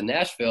when I got to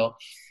Nashville,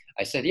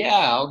 I said, yeah,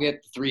 I'll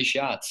get 3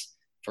 shots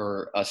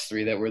for us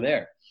 3 that were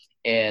there.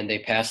 And they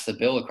passed the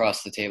bill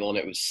across the table, and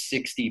it was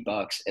 $60.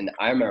 And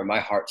I remember my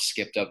heart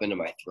skipped up into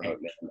my throat,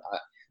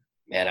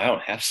 man. I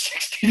don't have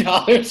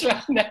 $60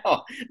 right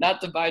now,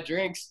 not to buy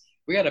drinks.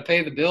 We got to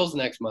pay the bills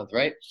next month,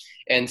 right?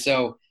 And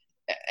so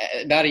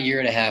about a year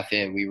and a half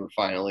in, we were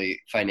finally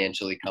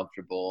financially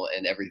comfortable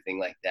and everything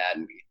like that.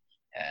 And we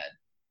had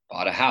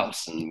bought a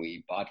house, and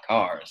we bought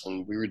cars,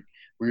 and we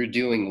were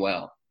doing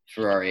well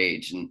for our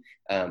age,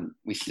 and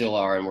we still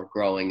are, and we're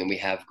growing, and we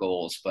have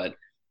goals. But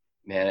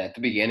man, at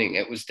the beginning,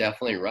 it was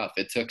definitely rough.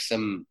 It took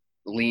some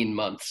lean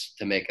months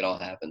to make it all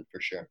happen, for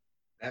sure.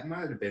 That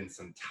might have been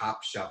some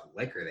top shelf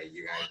liquor that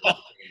you guys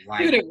were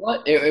Dude,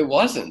 it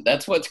wasn't.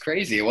 That's what's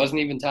crazy. It wasn't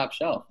even top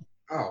shelf.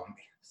 Oh,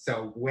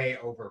 so way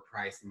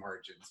overpriced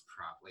margins,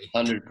 probably.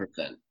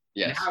 100%.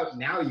 Yes.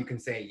 Now you can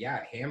say, yeah,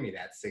 hand me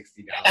that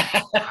 $60.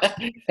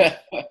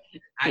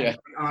 Yeah.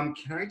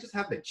 Can I just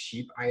have the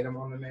cheap item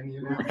on the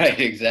menu now? Right,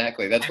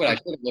 exactly. That's what I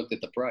should have looked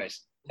at the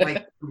price.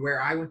 Like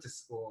where I went to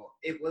school,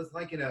 it was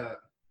like in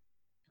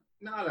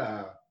not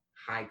a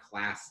high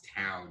class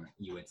town,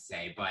 you would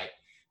say, but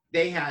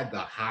they had the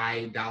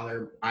high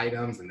dollar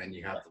items, and then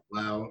you have the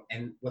low.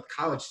 And with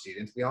college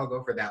students, we all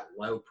go for that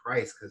low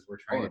price because we're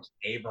trying to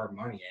save our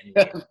money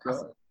anyway.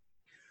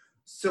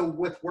 So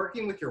with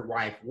working with your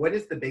wife, what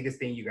is the biggest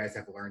thing you guys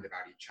have learned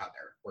about each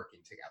other working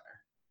together?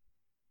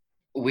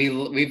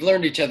 We've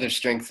learned each other's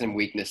strengths and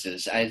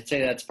weaknesses. I'd say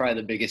that's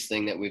probably the biggest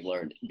thing that we've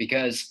learned,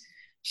 because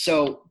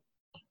so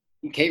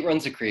Kate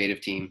runs a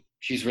creative team.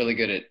 She's really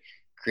good at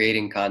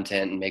creating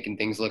content and making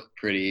things look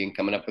pretty and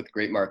coming up with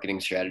great marketing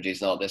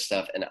strategies and all this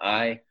stuff. And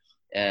I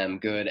am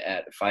good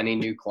at finding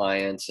new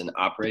clients and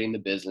operating the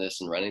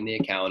business and running the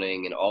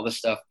accounting and all the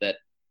stuff that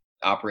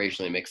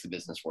operationally makes the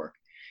business work.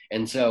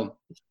 And so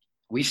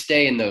we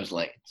stay in those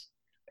lanes.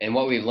 And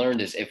what we've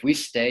learned is if we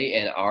stay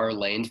in our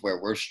lanes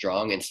where we're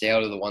strong and stay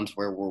out of the ones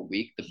where we're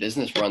weak, the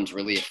business runs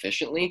really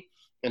efficiently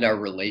and our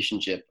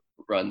relationship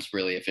runs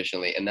really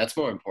efficiently. And that's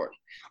more important,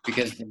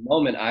 because the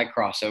moment I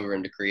cross over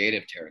into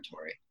creative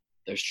territory,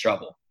 there's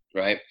trouble,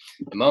 right?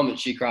 The moment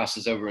she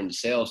crosses over into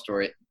sales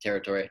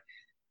territory,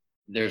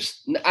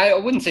 I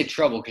wouldn't say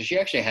trouble, because she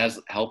actually has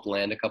helped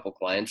land a couple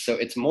clients. So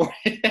it's more,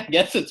 I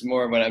guess it's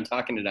more when I'm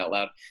talking it out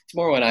loud. It's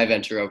more when I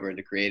venture over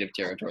into creative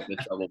territory, the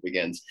trouble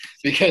begins,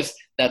 because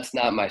that's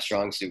not my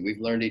strong suit. We've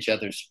learned each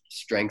other's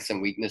strengths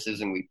and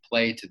weaknesses, and we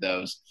play to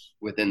those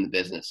within the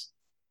business.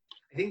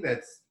 I think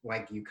that's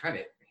like you kind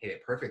of hit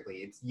it perfectly.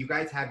 It's you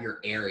guys have your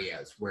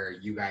areas where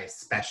you guys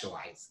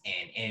specialize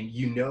in, and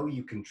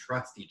you can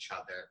trust each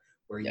other,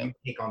 where you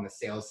take on the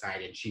sales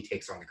side and she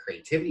takes on the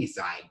creativity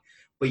side.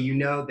 But you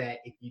know that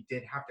if you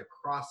did have to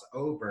cross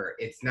over,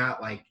 it's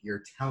not like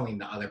you're telling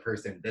the other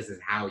person, this is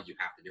how you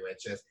have to do it.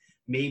 It's just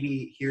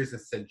maybe here's a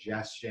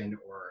suggestion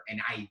or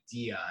an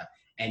idea,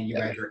 and you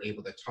guys are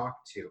able to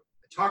talk to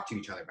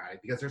each other about it.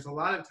 Because there's a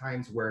lot of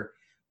times where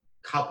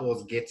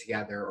couples get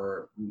together,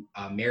 or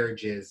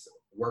marriages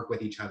work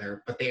with each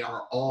other, but they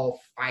are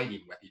all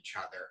fighting with each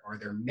other or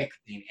they're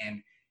mixing.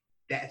 And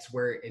that's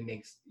where it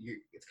makes you,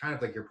 it's kind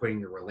of like you're putting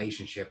your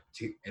relationship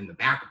to in the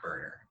back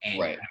burner and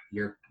Right.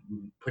 you're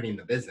putting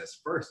the business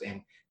first.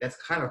 And that's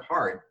kind of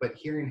hard. But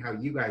hearing how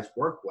you guys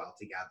work well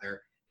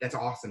together, that's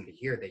awesome to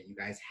hear that you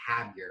guys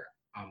have your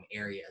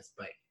areas,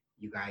 but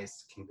you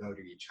guys can go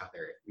to each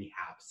other if we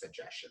have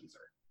suggestions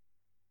or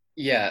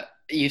Yeah,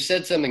 you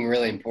said something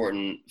really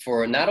important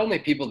for not only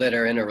people that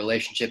are in a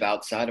relationship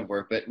outside of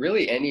work, but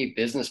really any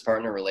business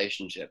partner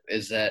relationship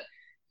is that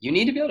you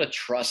need to be able to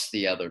trust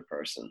the other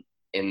person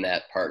in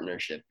that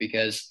partnership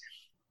because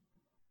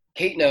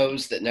Kate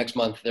knows that next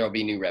month there will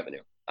be new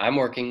revenue. I'm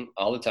working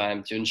all the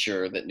time to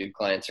ensure that new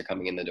clients are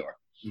coming in the door.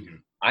 mm-hmm.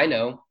 I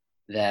know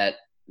that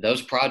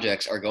those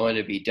projects are going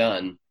to be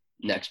done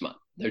next month.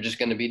 They're just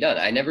going to be done.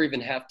 I never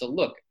even have to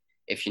look.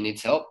 If she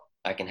needs help,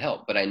 I can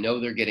help, but I know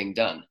they're getting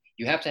done.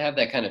 You have to have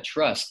that kind of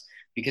trust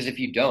because if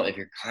you don't, if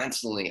you're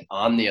constantly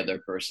on the other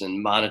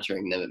person,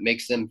 monitoring them, it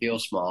makes them feel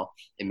small.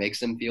 It makes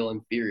them feel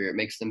inferior. It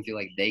makes them feel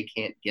like they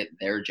can't get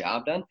their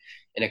job done.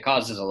 And it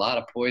causes a lot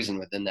of poison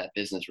within that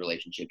business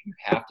relationship. You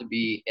have to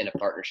be in a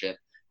partnership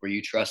where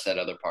you trust that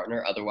other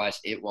partner. Otherwise,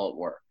 it won't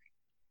work.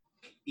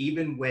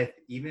 Even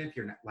if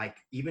you're not like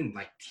even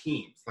like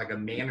teams, like a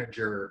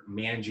manager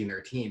managing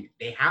their team,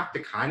 they have to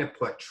kind of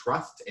put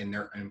trust in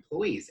their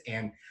employees.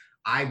 And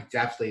I've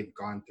definitely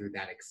gone through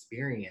that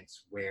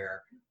experience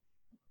where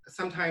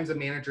sometimes a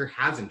manager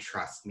hasn't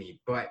trust me,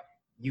 but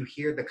you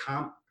hear the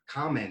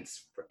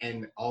comments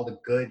and all the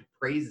good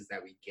praises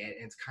that we get,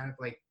 and it's kind of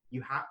like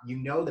you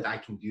know that I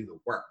can do the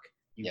work.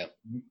 Yep.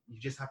 You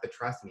just have to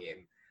trust me. And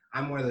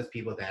I'm one of those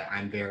people that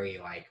I'm very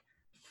like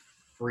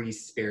free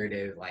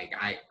spirited. Like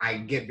I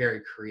get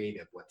very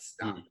creative with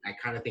stuff. I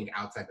kind of think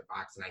outside the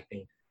box, and I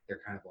think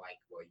they're kind of like,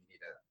 well, you need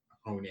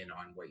to hone in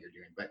on what you're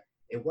doing, but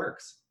it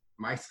works.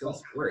 My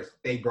skills works.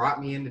 They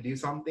brought me in to do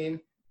something.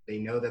 They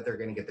know that they're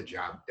going to get the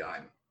job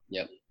done.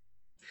 Yep.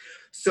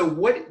 So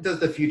what does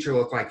the future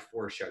look like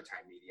for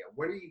Showtime Media?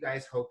 What are you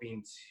guys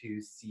hoping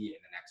to see in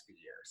the next few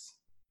years?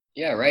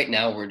 Yeah, right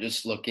now we're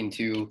just looking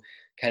to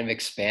kind of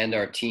expand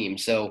our team.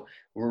 So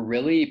we're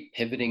really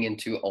pivoting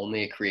into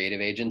only a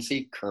creative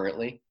agency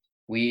currently.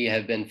 We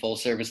have been full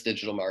service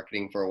digital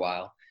marketing for a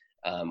while.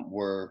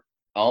 We're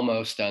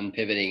almost done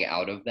pivoting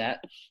out of that.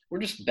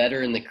 We're just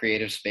better in the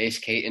creative space.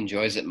 Kate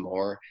enjoys it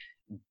more.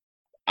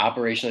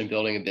 Operationally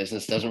building a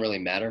business doesn't really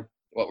matter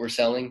what we're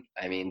selling.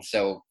 I mean,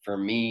 so for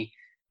me,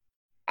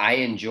 I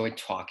enjoy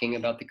talking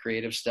about the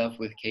creative stuff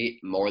with Kate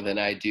more than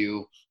I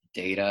do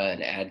data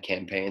and ad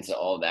campaigns and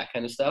all of that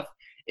kind of stuff.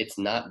 It's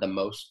not the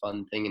most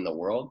fun thing in the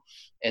world.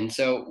 And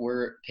so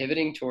we're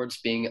pivoting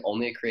towards being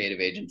only a creative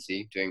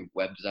agency, doing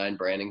web design,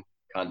 branding,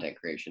 content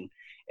creation,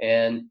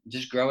 and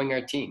just growing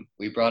our team.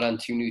 We brought on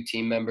 2 new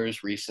team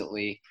members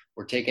recently.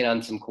 We're taking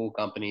on some cool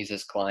companies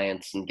as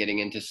clients and getting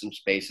into some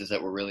spaces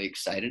that we're really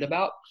excited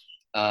about.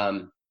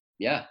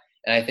 Yeah.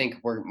 And I think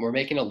we're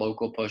making a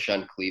local push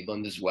on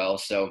Cleveland as well.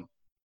 So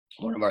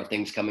one of our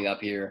things coming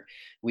up here,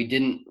 we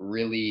didn't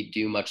really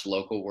do much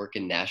local work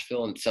in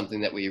Nashville, and it's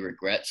something that we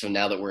regret. So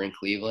now that we're in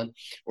Cleveland,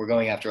 we're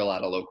going after a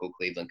lot of local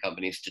Cleveland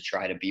companies to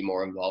try to be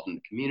more involved in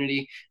the community.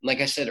 And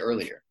like I said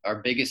earlier,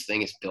 our biggest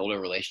thing is build a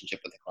relationship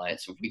with the client.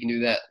 So if we can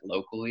do that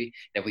locally,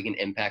 if we can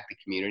impact the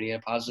community in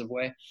a positive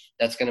way,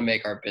 that's going to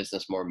make our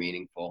business more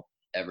meaningful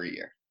every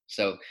year.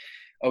 So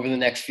over the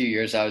next few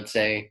years, I would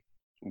say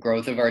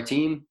growth of our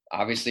team,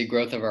 obviously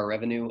growth of our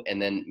revenue,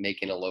 and then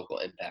making a local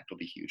impact will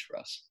be huge for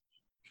us.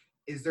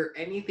 Is there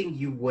anything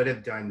you would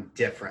have done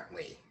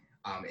differently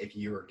if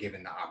you were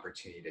given the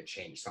opportunity to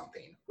change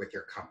something with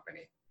your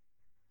company?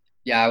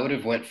 Yeah, I would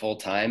have went full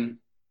time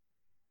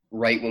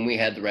right when we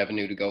had the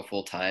revenue to go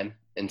full time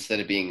instead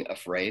of being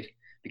afraid,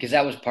 because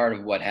that was part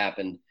of what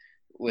happened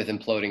with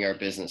imploding our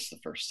business the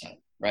first time,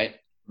 right?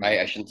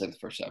 I shouldn't say the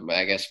first time, but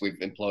I guess we've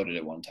imploded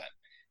at one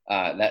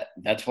time.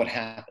 That's what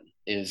happened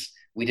is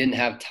we didn't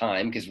have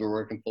time because we were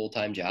working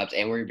full-time jobs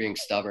and we were being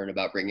stubborn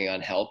about bringing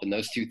on help. And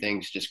those 2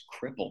 things just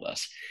crippled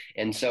us.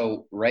 And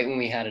so right when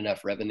we had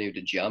enough revenue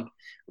to jump,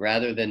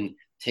 rather than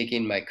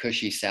taking my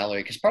cushy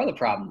salary, because part of the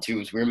problem too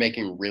is we're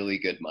making really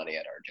good money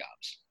at our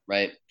jobs,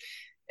 right?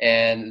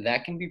 And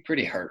that can be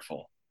pretty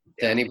hurtful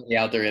to anybody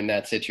out there in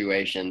that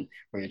situation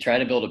where you're trying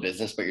to build a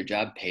business, but your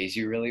job pays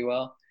you really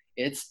well.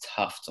 It's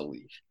tough to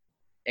leave.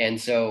 And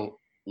so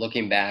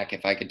looking back,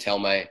 if I could tell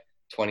my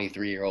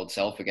 23-year-old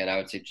self again, I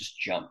would say just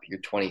jump. You're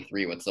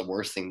 23. What's the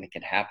worst thing that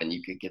could happen?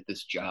 You could get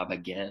this job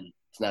again.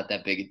 It's not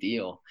that big a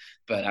deal,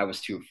 but I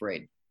was too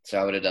afraid. So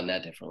I would have done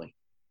that differently.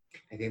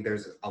 I think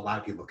there's a lot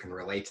of people can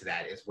relate to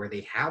that, is where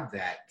they have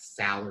that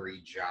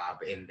salary job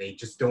and they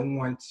just don't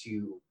want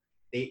to,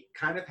 they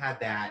kind of had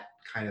that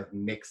kind of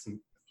mixed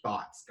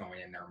thoughts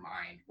going in their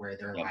mind where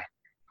they're like,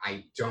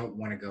 I don't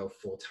want to go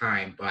full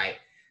time, but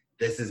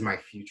this is my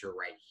future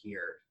right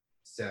here.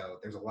 So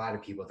there's a lot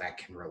of people that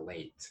can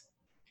relate.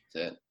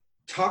 That's it.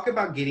 Talk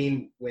about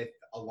getting with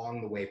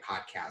Along the Way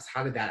podcast.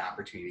 How did that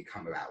opportunity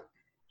come about?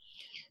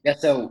 Yeah,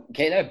 so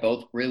Kate and I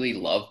both really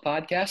love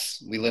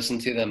podcasts. We listen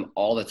to them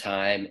all the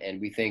time, and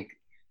we think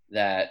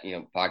that,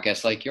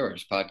 podcasts like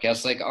yours,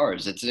 podcasts like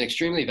ours, it's an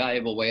extremely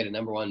valuable way to,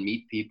 number one,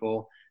 meet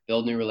people,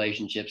 build new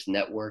relationships,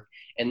 network,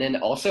 and then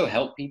also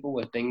help people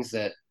with things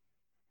that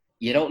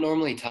you don't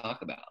normally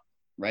talk about,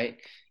 right?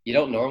 You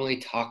don't normally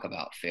talk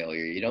about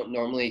failure. You don't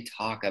normally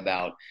talk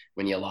about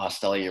when you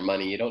lost all your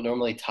money. You don't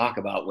normally talk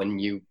about when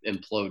you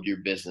implode your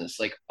business.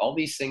 Like all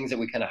these things that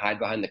we kind of hide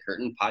behind the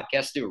curtain,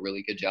 podcasts do a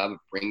really good job of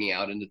bringing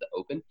out into the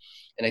open.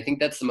 And I think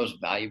that's the most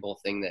valuable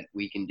thing that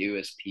we can do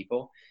as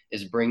people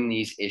is bring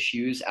these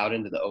issues out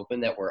into the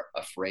open that we're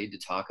afraid to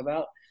talk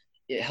about.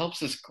 It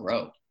helps us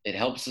grow. It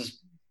helps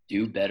us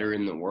do better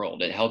in the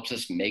world. It helps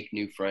us make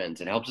new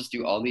friends. It helps us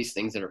do all these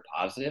things that are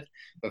positive.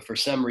 But for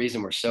some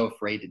reason, we're so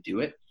afraid to do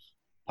it.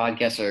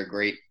 Podcasts are a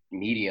great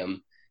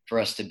medium for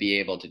us to be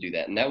able to do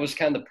that. And that was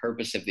kind of the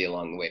purpose of the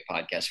Along the Way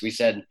podcast. We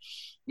said,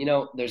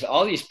 there's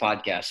all these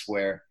podcasts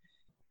where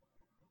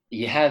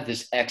you have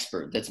this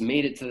expert that's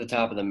made it to the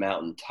top of the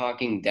mountain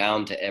talking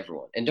down to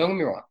everyone. And don't get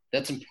me wrong,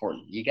 that's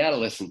important. You got to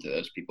listen to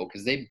those people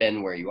because they've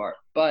been where you are.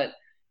 But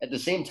at the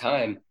same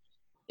time,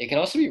 it can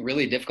also be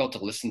really difficult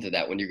to listen to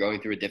that when you're going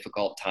through a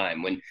difficult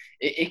time. When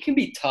it can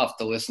be tough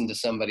to listen to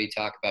somebody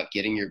talk about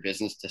getting your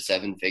business to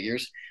 7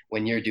 figures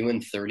when you're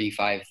doing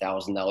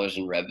 $35,000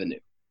 in revenue,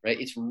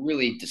 right? It's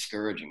really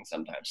discouraging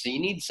sometimes. So you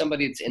need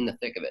somebody that's in the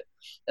thick of it.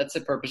 That's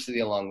the purpose of the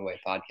Along the Way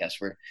podcast.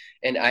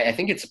 And I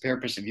think it's the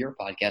purpose of your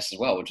podcast as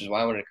well, which is why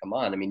I wanted to come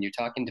on. I mean, you're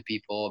talking to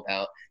people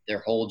about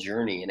their whole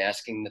journey and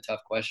asking the tough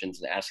questions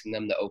and asking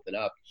them to open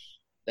up.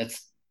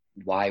 That's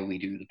why we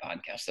do the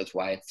podcast. That's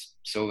why it's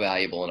so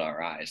valuable in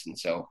our eyes. And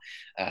so,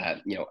 I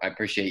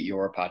appreciate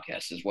your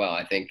podcast as well.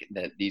 I think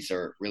that these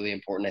are really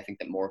important. I think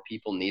that more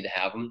people need to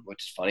have them,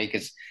 which is funny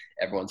because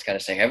everyone's kind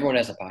of saying everyone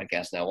has a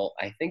podcast now. Well,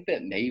 I think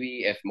that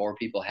maybe if more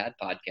people had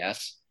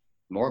podcasts,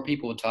 more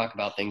people would talk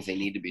about things they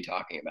need to be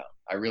talking about.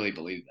 I really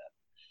believe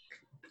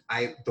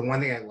that. The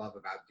one thing I love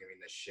about doing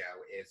this show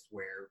is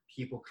where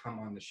people come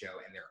on the show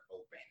and they're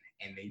open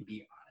and they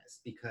be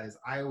honest, because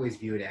I always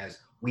view it as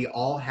we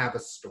all have a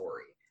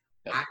story.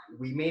 Yep.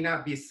 We may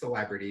not be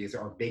celebrities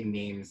or big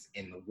names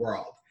in the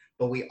world,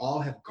 but we all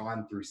have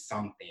gone through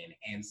something.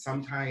 And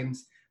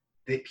sometimes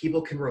that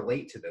people can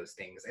relate to those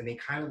things and they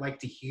kind of like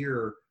to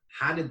hear,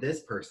 how did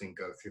this person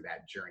go through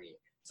that journey?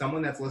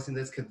 Someone that's listening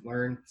to this could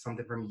learn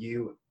something from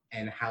you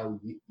and how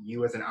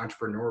you as an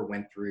entrepreneur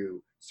went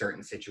through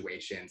certain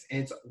situations.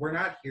 And we're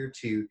not here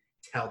to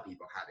tell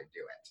people how to do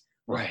it.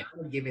 Right.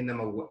 We're giving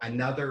them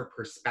another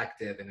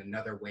perspective and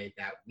another way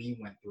that we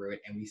went through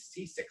it and we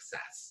see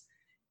success.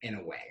 In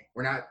a way,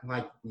 we're not,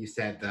 like you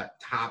said, the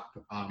top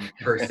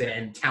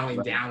person telling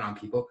right. down on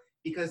people,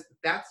 because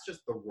that's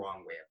just the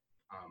wrong way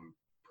of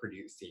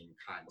producing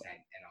content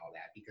and all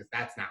that, because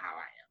that's not how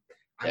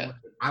I am. Yeah.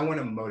 I want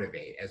to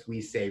motivate, as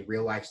we say,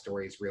 real life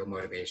stories, real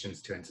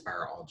motivations to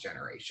inspire all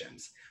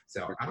generations.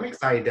 So I'm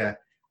excited to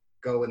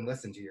go and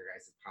listen to your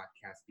guys'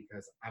 podcast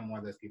because I'm one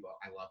of those people.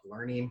 I love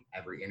learning.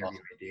 Every interview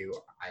I do,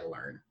 I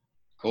learn.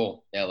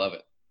 Cool. Yeah, I love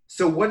it.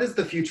 So what does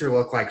the future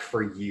look like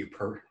for you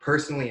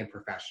personally and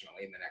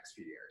professionally in the next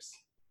few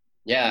years?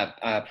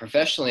 Yeah,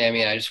 professionally, I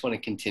mean, I just want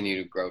to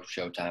continue to grow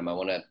Showtime. I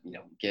want to,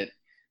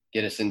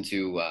 get us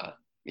into,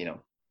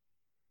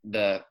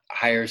 the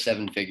higher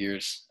 7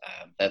 figures.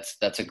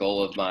 That's a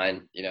goal of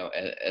mine,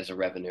 as a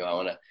revenue. I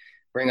want to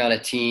bring on a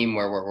team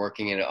where we're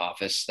working in an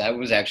office. That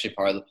was actually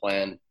part of the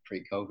plan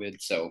pre-COVID.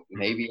 So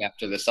maybe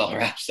after this all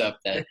wraps up,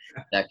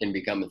 that can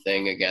become a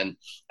thing again.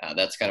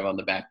 That's kind of on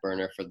the back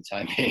burner for the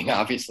time being,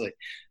 obviously.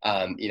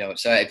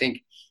 So I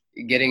think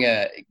getting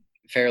a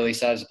fairly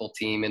sizable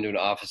team into an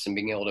office and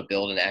being able to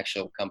build an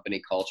actual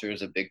company culture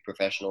is a big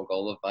professional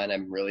goal of mine.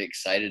 I'm really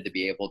excited to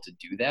be able to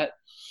do that.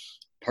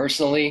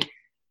 Personally,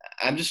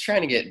 I'm just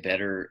trying to get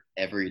better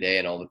every day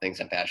in all the things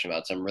I'm passionate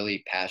about. So I'm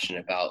really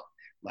passionate about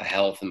my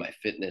health and my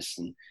fitness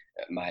and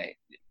my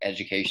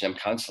education. I'm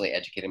constantly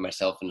educating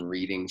myself and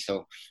reading.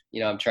 So,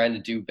 I'm trying to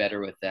do better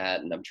with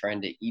that, and I'm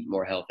trying to eat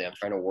more healthy. I'm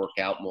trying to work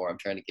out more. I'm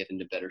trying to get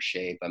into better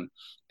shape. I'm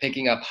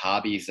picking up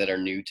hobbies that are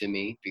new to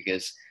me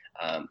because,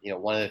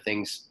 one of the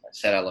things I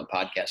said on the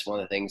podcast, one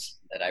of the things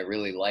that I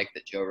really like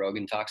that Joe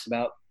Rogan talks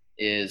about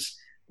is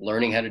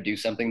learning how to do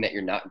something that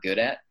you're not good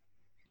at.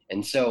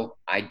 And so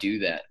I do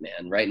that,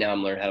 man. Right now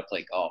I'm learning how to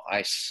play golf.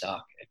 I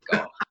suck at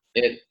golf.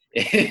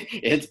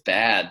 It's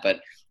bad, but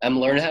I'm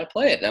learning how to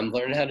play it. I'm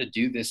learning how to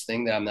do this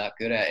thing that I'm not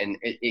good at. And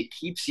it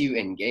keeps you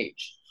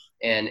engaged.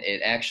 And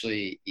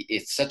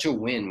it's such a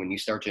win when you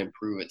start to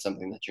improve at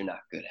something that you're not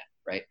good at,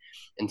 right?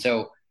 And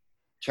so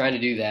trying to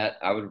do that,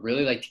 I would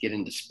really like to get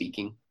into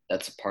speaking.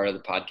 That's a part of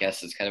the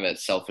podcast. It's kind of a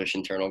selfish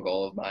internal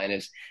goal of mine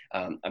is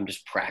I'm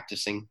just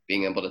practicing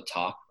being able to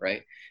talk,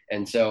 right?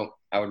 And so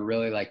I would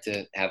really like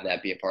to have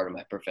that be a part of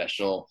my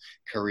professional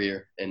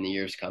career in the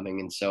years coming.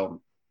 And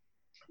so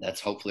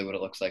that's hopefully what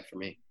it looks like for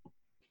me.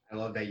 I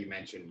love that you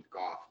mentioned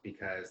golf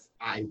because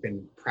I've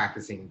been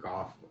practicing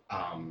golf.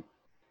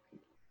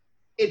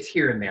 It's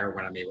here and there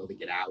when I'm able to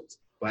get out,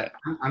 but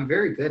I'm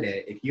very good at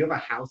it. If you have a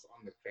house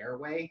on the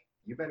fairway,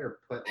 you better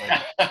put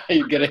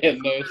you're gonna hit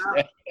those.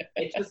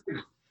 It just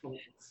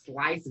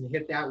slice and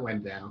hit that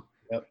one down.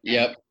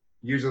 Yep.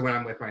 usually when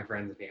I'm with my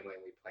friends and family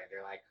and we play,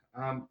 they're like,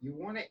 you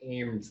want to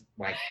aim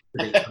like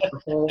to the upper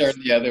holes. Turn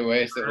the other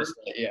way, so to say.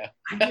 Yeah.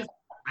 I just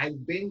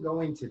I've been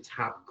going to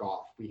Top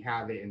Golf. We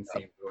have it in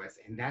St. Louis,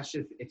 and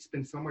it's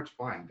been so much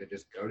fun to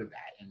just go to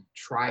that and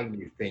try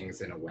new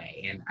things in a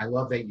way. And I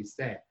love that you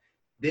said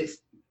this.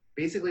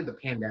 Basically, the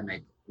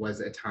pandemic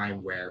was a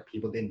time where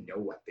people didn't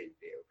know what they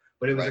do,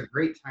 but it was a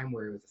great time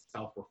where it was a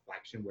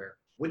self-reflection. Where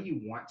what do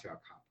you want to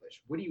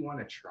accomplish? What do you want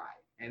to try?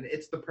 And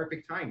it's the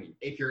perfect timing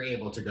if you're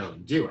able to go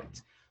and do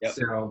it. Yep.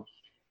 So,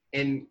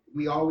 and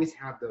we always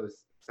have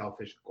those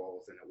selfish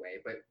goals in a way,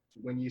 but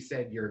when you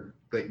said your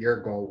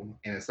goal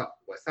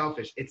was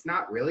selfish, it's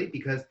not really,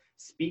 because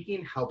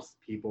speaking helps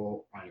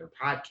people on your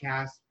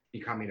podcast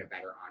becoming a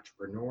better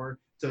entrepreneur.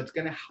 So it's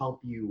going to help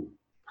you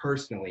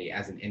personally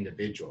as an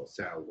individual.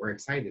 So we're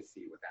excited to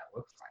see what that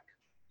looks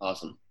like.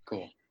 Awesome.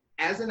 Cool.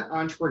 As an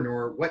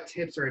entrepreneur, what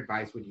tips or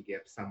advice would you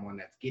give someone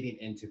that's getting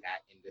into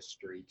that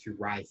industry to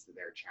rise to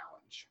their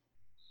challenge?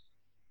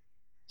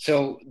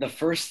 So the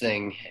first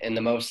thing and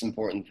the most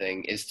important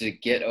thing is to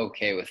get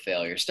okay with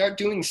failure. Start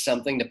doing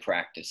something to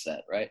practice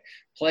that, right?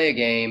 Play a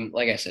game.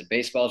 Like I said,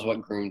 baseball is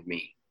what groomed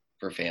me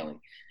for failing.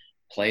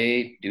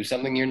 Do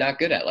something you're not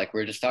good at, like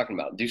we were just talking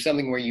about. Do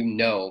something where you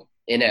know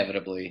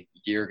inevitably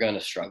you're going to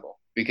struggle,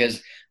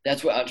 because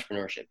that's what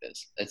entrepreneurship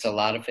is. It's a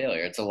lot of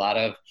failure. It's a lot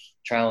of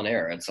trial and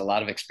error. It's a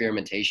lot of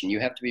experimentation.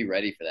 You have to be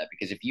ready for that,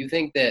 because if you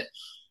think that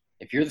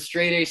if you're the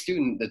straight A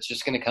student that's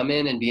just going to come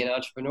in and be an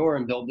entrepreneur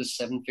and build this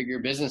 7-figure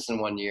business in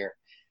 1 year,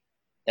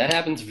 that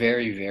happens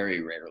very,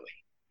 very rarely.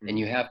 And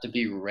you have to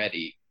be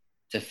ready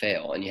to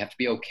fail, and you have to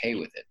be okay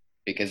with it,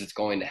 because it's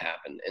going to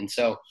happen. And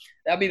so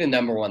that'd be the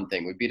number one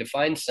thing, would be to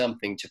find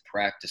something to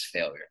practice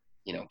failure,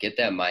 get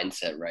that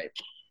mindset right.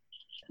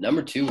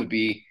 Number two would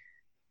be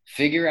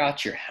figure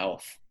out your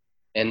health.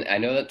 And I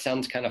know that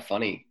sounds kind of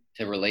funny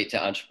to relate to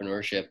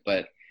entrepreneurship,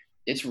 but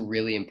it's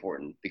really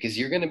important, because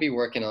you're going to be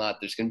working a lot.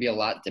 There's going to be a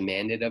lot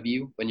demanded of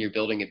you when you're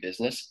building a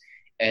business.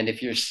 And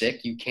if you're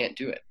sick, you can't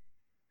do it.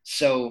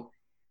 So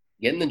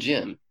get in the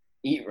gym,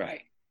 eat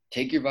right,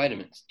 take your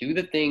vitamins, do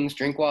the things,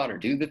 drink water,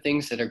 do the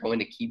things that are going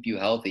to keep you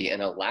healthy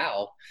and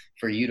allow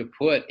for you to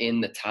put in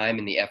the time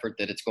and the effort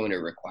that it's going to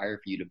require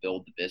for you to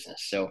build the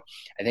business. So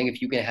I think if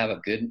you can have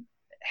a good,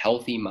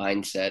 healthy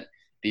mindset,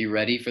 be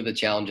ready for the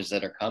challenges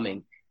that are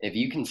coming, if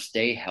you can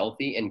stay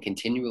healthy and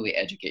continually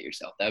educate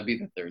yourself, that would be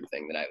the third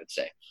thing that I would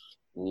say.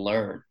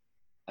 Learn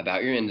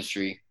about your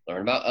industry,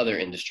 learn about other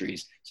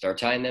industries, start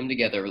tying them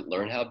together,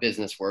 learn how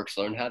business works,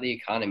 learn how the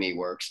economy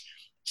works,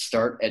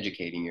 start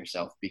educating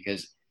yourself,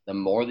 because the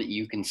more that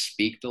you can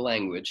speak the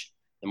language,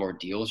 the more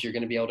deals you're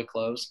going to be able to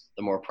close,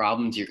 the more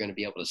problems you're going to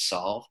be able to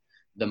solve,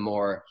 the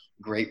more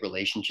great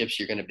relationships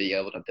you're going to be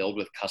able to build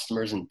with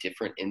customers in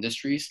different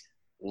industries.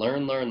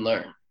 Learn,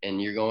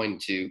 and you're going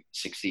to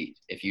succeed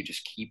if you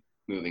just keep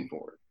moving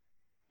forward.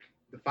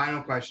 The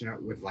final question I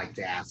would like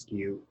to ask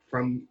you,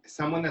 from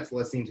someone that's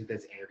listening to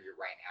this interview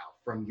right now,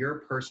 from your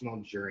personal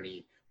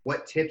journey,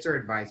 what tips or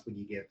advice would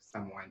you give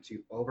someone to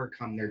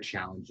overcome their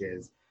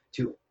challenges,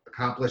 to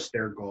accomplish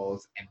their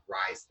goals, and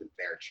rise to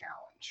their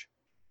challenge?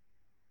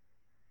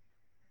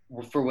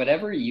 For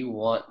whatever you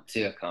want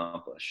to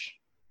accomplish,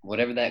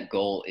 whatever that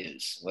goal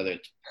is, whether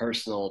it's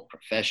personal,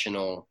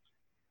 professional,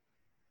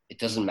 it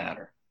doesn't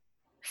matter.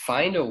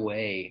 Find a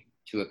way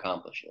to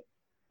accomplish it.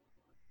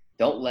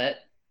 Don't let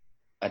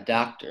a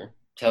doctor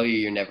tell you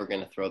you're never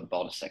going to throw the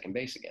ball to second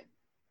base again.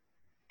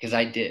 Because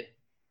I did.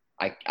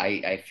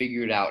 I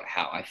figured out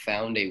how. I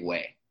found a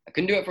way. I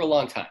couldn't do it for a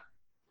long time.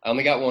 I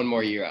only got 1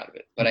 more year out of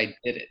it, but I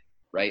did it,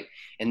 right?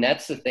 And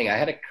that's the thing. I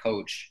had a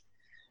coach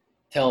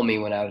tell me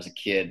when I was a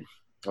kid.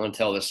 I want to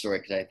tell this story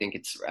because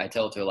I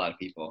tell it to a lot of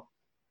people.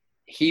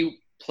 He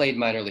played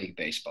minor league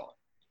baseball,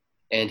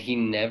 and he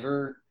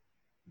never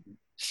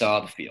saw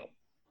the field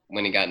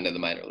when he got into the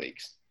minor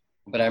leagues.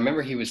 But I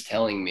remember he was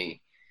telling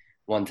me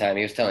one time,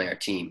 he was telling our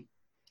team,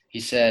 he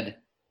said,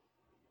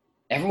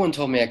 everyone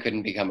told me I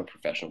couldn't become a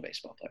professional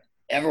baseball player.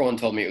 Everyone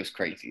told me it was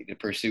crazy to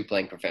pursue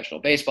playing professional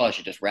baseball. I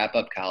should just wrap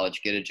up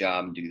college, get a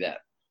job, and do that.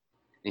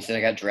 And he said,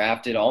 I got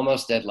drafted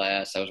almost dead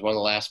last. I was one of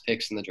the last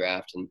picks in the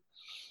draft. And,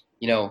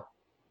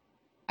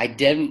 I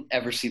didn't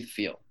ever see the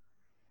field,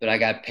 but I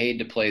got paid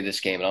to play this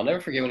game. And I'll never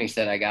forget when he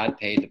said, I got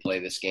paid to play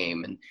this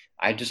game. And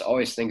I just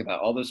always think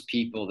about all those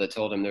people that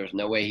told him there was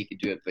no way he could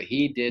do it, but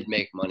he did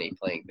make money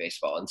playing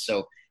baseball. And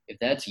so if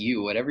that's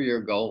you, whatever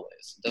your goal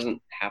is, it doesn't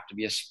have to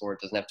be a sport,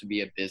 it doesn't have to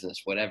be a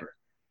business, whatever.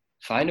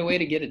 Find a way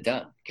to get it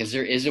done, because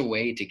there is a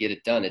way to get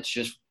it done.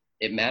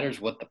 It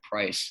matters what the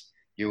price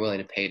you're willing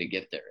to pay to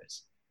get there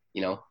is.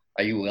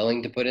 Are you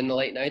willing to put in the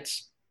late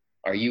nights?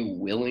 Are you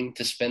willing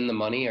to spend the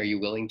money? Are you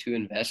willing to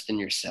invest in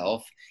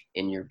yourself,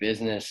 in your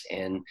business,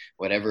 and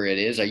whatever it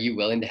is? Are you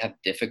willing to have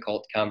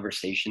difficult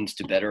conversations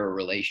to better a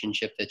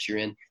relationship that you're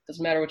in?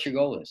 Doesn't matter what your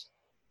goal is.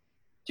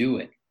 Do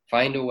it.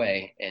 Find a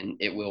way, and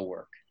it will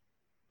work.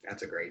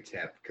 That's a great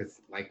tip, because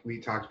like we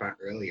talked about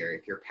earlier,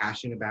 if you're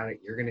passionate about it,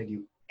 you're going to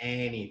do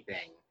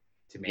anything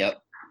to make it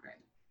happen.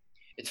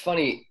 It's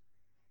funny.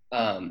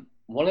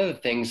 one of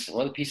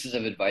the pieces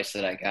of advice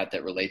that I got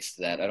that relates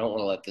to that, I don't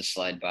want to let this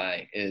slide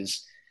by,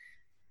 is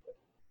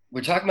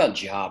we're talking about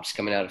jobs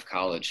coming out of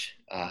college.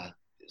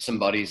 Some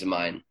buddies of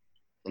mine,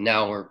 and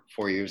now we're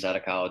 4 years out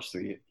of college,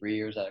 3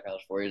 years out of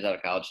college, 4 years out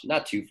of college,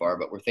 not too far,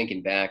 but we're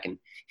thinking back and,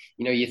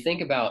 you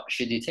think about,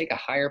 should you take a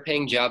higher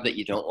paying job that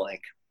you don't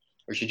like,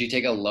 or should you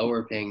take a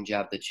lower paying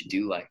job that you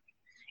do like?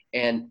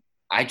 And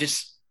I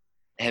just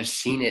have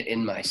seen it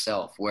in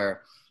myself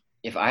where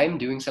if I'm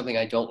doing something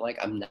I don't like,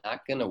 I'm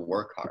not going to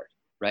work hard,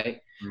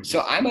 right? Mm-hmm.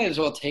 So I might as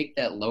well take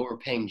that lower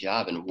paying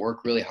job and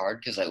work really hard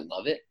because I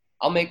love it.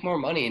 I'll make more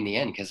money in the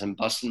end because I'm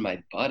busting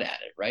my butt at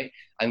it, right?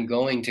 I'm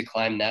going to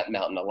climb that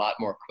mountain a lot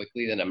more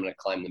quickly than I'm going to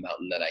climb the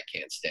mountain that I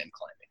can't stand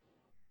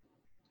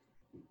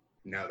climbing.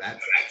 No,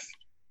 that's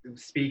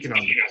speaking on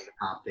the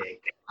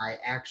topic. I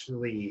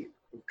actually,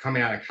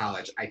 coming out of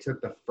college, I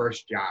took the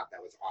first job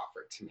that was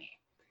offered to me.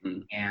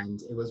 Mm.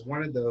 And it was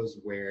one of those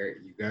where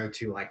you go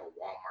to like a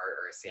Walmart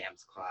or a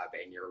Sam's Club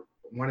and you're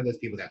one of those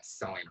people that's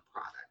selling a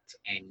product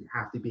and you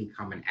have to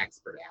become an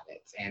expert at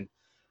it. And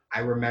I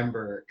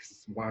remember,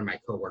 because one of my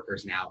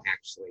coworkers now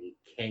actually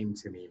came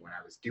to me when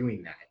I was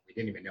doing that. We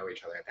didn't even know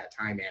each other at that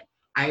time. And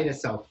I had to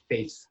sell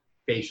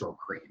facial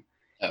cream.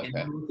 Okay. And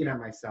I'm looking at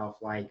myself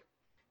like,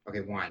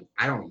 okay, one,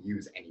 I don't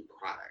use any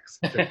products.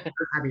 So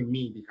you're having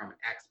me become an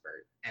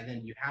expert. And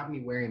then you have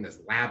me wearing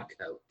this lab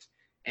coat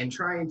and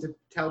trying to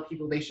tell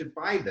people they should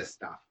buy this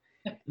stuff.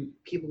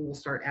 People will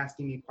start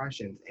asking me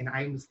questions. And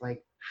I was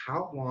like,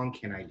 how long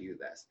can I do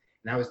this?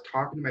 And I was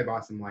talking to my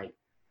boss. I'm like,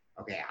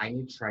 okay, I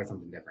need to try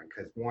something different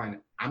because one,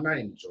 I'm not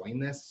enjoying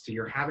this. So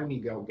you're having me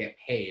go get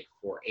paid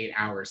for 8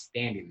 hours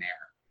standing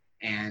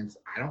there and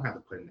I don't have to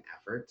put in the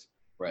effort.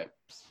 Right.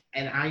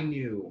 And I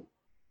knew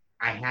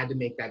I had to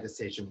make that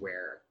decision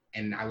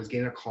and I was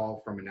getting a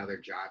call from another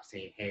job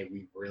saying, hey,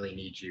 we really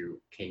need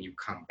you. Can you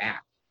come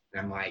back?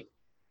 And I'm like,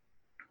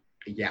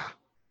 yeah,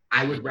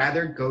 I would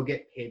rather go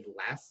get paid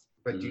less,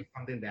 but do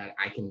something that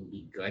I can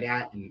be good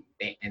at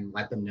and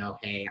let them know,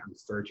 hey, I'm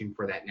searching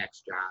for that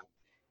next job.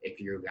 If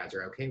you guys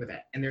are okay with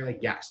it. And they're like,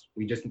 yes,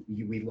 we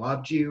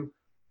loved you.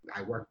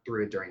 I worked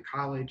through it during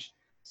college.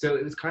 So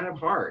it was kind of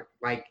hard.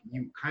 Like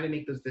you kind of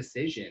make those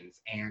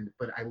decisions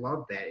but I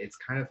love that. It's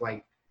kind of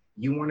like,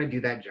 you want to do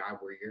that job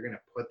where you're going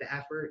to put the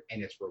effort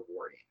and it's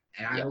rewarding.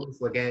 And I always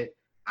look at it,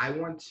 I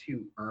want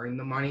to earn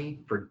the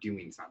money for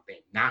doing something,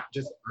 not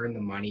just earn the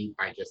money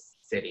by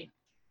just sitting.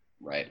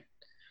 Right.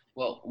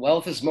 Well,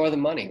 wealth is more than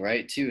money,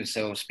 right? Too.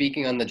 So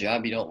speaking on the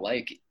job you don't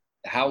like,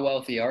 how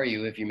wealthy are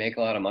you if you make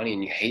a lot of money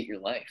and you hate your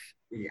life?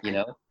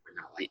 Yeah,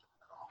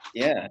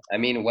 Yeah. I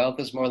mean, wealth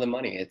is more than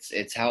money.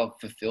 It's how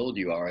fulfilled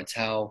you are. It's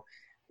how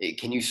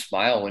can you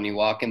smile when you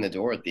walk in the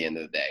door at the end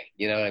of the day?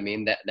 You know what I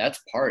mean? That's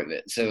part of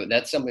it. So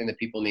that's something that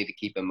people need to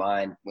keep in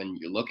mind when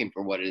you're looking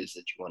for what it is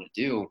that you want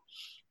to do.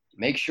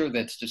 Make sure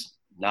that's just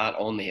not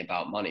only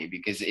about money,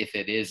 because if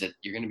it is,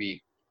 you're going to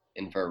be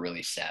in for a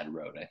really sad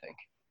road, I think.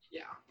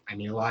 Yeah. I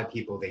mean, a lot of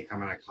people, they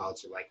come out of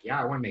college, they're like, yeah,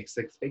 I want to make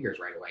 6 figures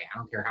right away. I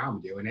don't care how I'm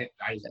doing it.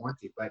 I just want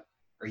to. But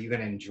are you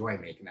going to enjoy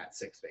making that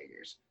 6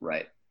 figures?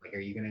 Right. Like,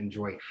 are you going to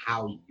enjoy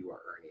how you are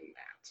earning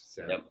that?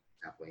 So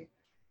definitely.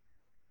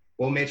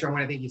 Well, Mitch, I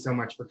want to thank you so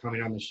much for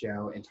coming on the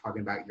show and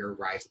talking about your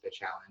rise to the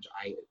challenge.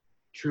 I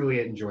truly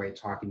enjoyed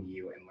talking to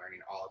you and learning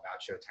all about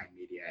Showtime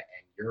Media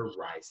and your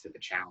rise to the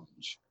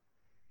challenge.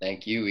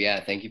 Thank you.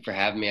 Yeah, thank you for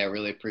having me. I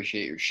really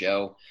appreciate your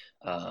show.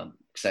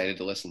 Excited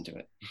to listen to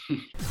it.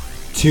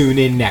 Tune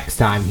in next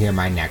time to hear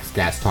my next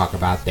guest talk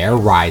about their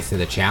rise to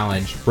the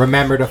challenge.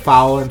 Remember to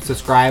follow and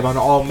subscribe on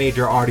all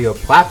major audio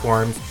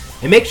platforms,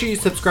 and make sure you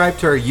subscribe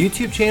to our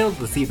YouTube channel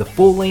to see the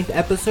full-length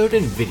episode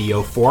in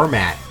video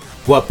format.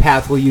 What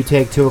path will you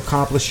take to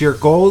accomplish your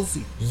goals?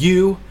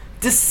 You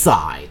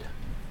decide.